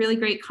some really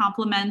great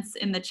compliments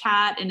in the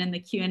chat and in the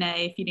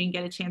Q&A if you didn't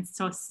get a chance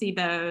to see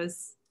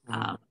those.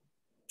 And,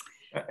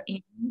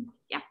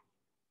 yeah.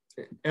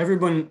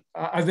 Everyone,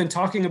 I've been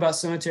talking about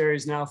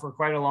cemeteries now for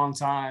quite a long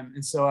time.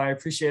 And so I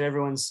appreciate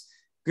everyone's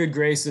good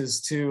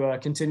graces to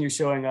continue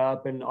showing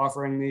up and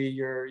offering me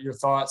your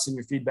thoughts and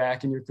your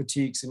feedback and your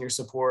critiques and your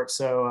support.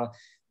 So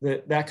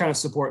that kind of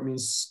support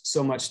means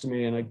so much to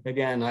me. And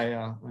again,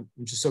 I'm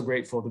just so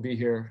grateful to be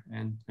here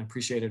and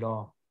appreciate it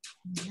all.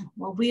 Yeah.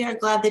 Well, we are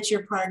glad that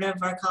you're part of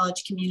our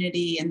college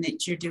community and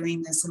that you're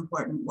doing this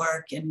important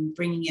work and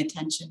bringing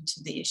attention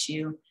to the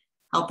issue,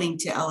 helping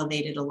to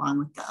elevate it along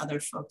with the other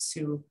folks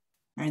who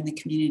are in the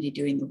community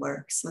doing the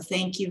work. So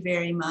thank you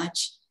very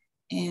much.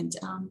 And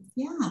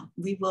yeah,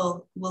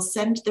 we'll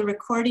send the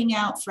recording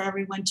out for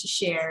everyone to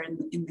share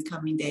in the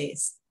coming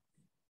days.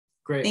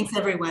 Great. Thanks,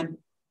 everyone.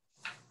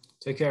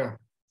 Take care.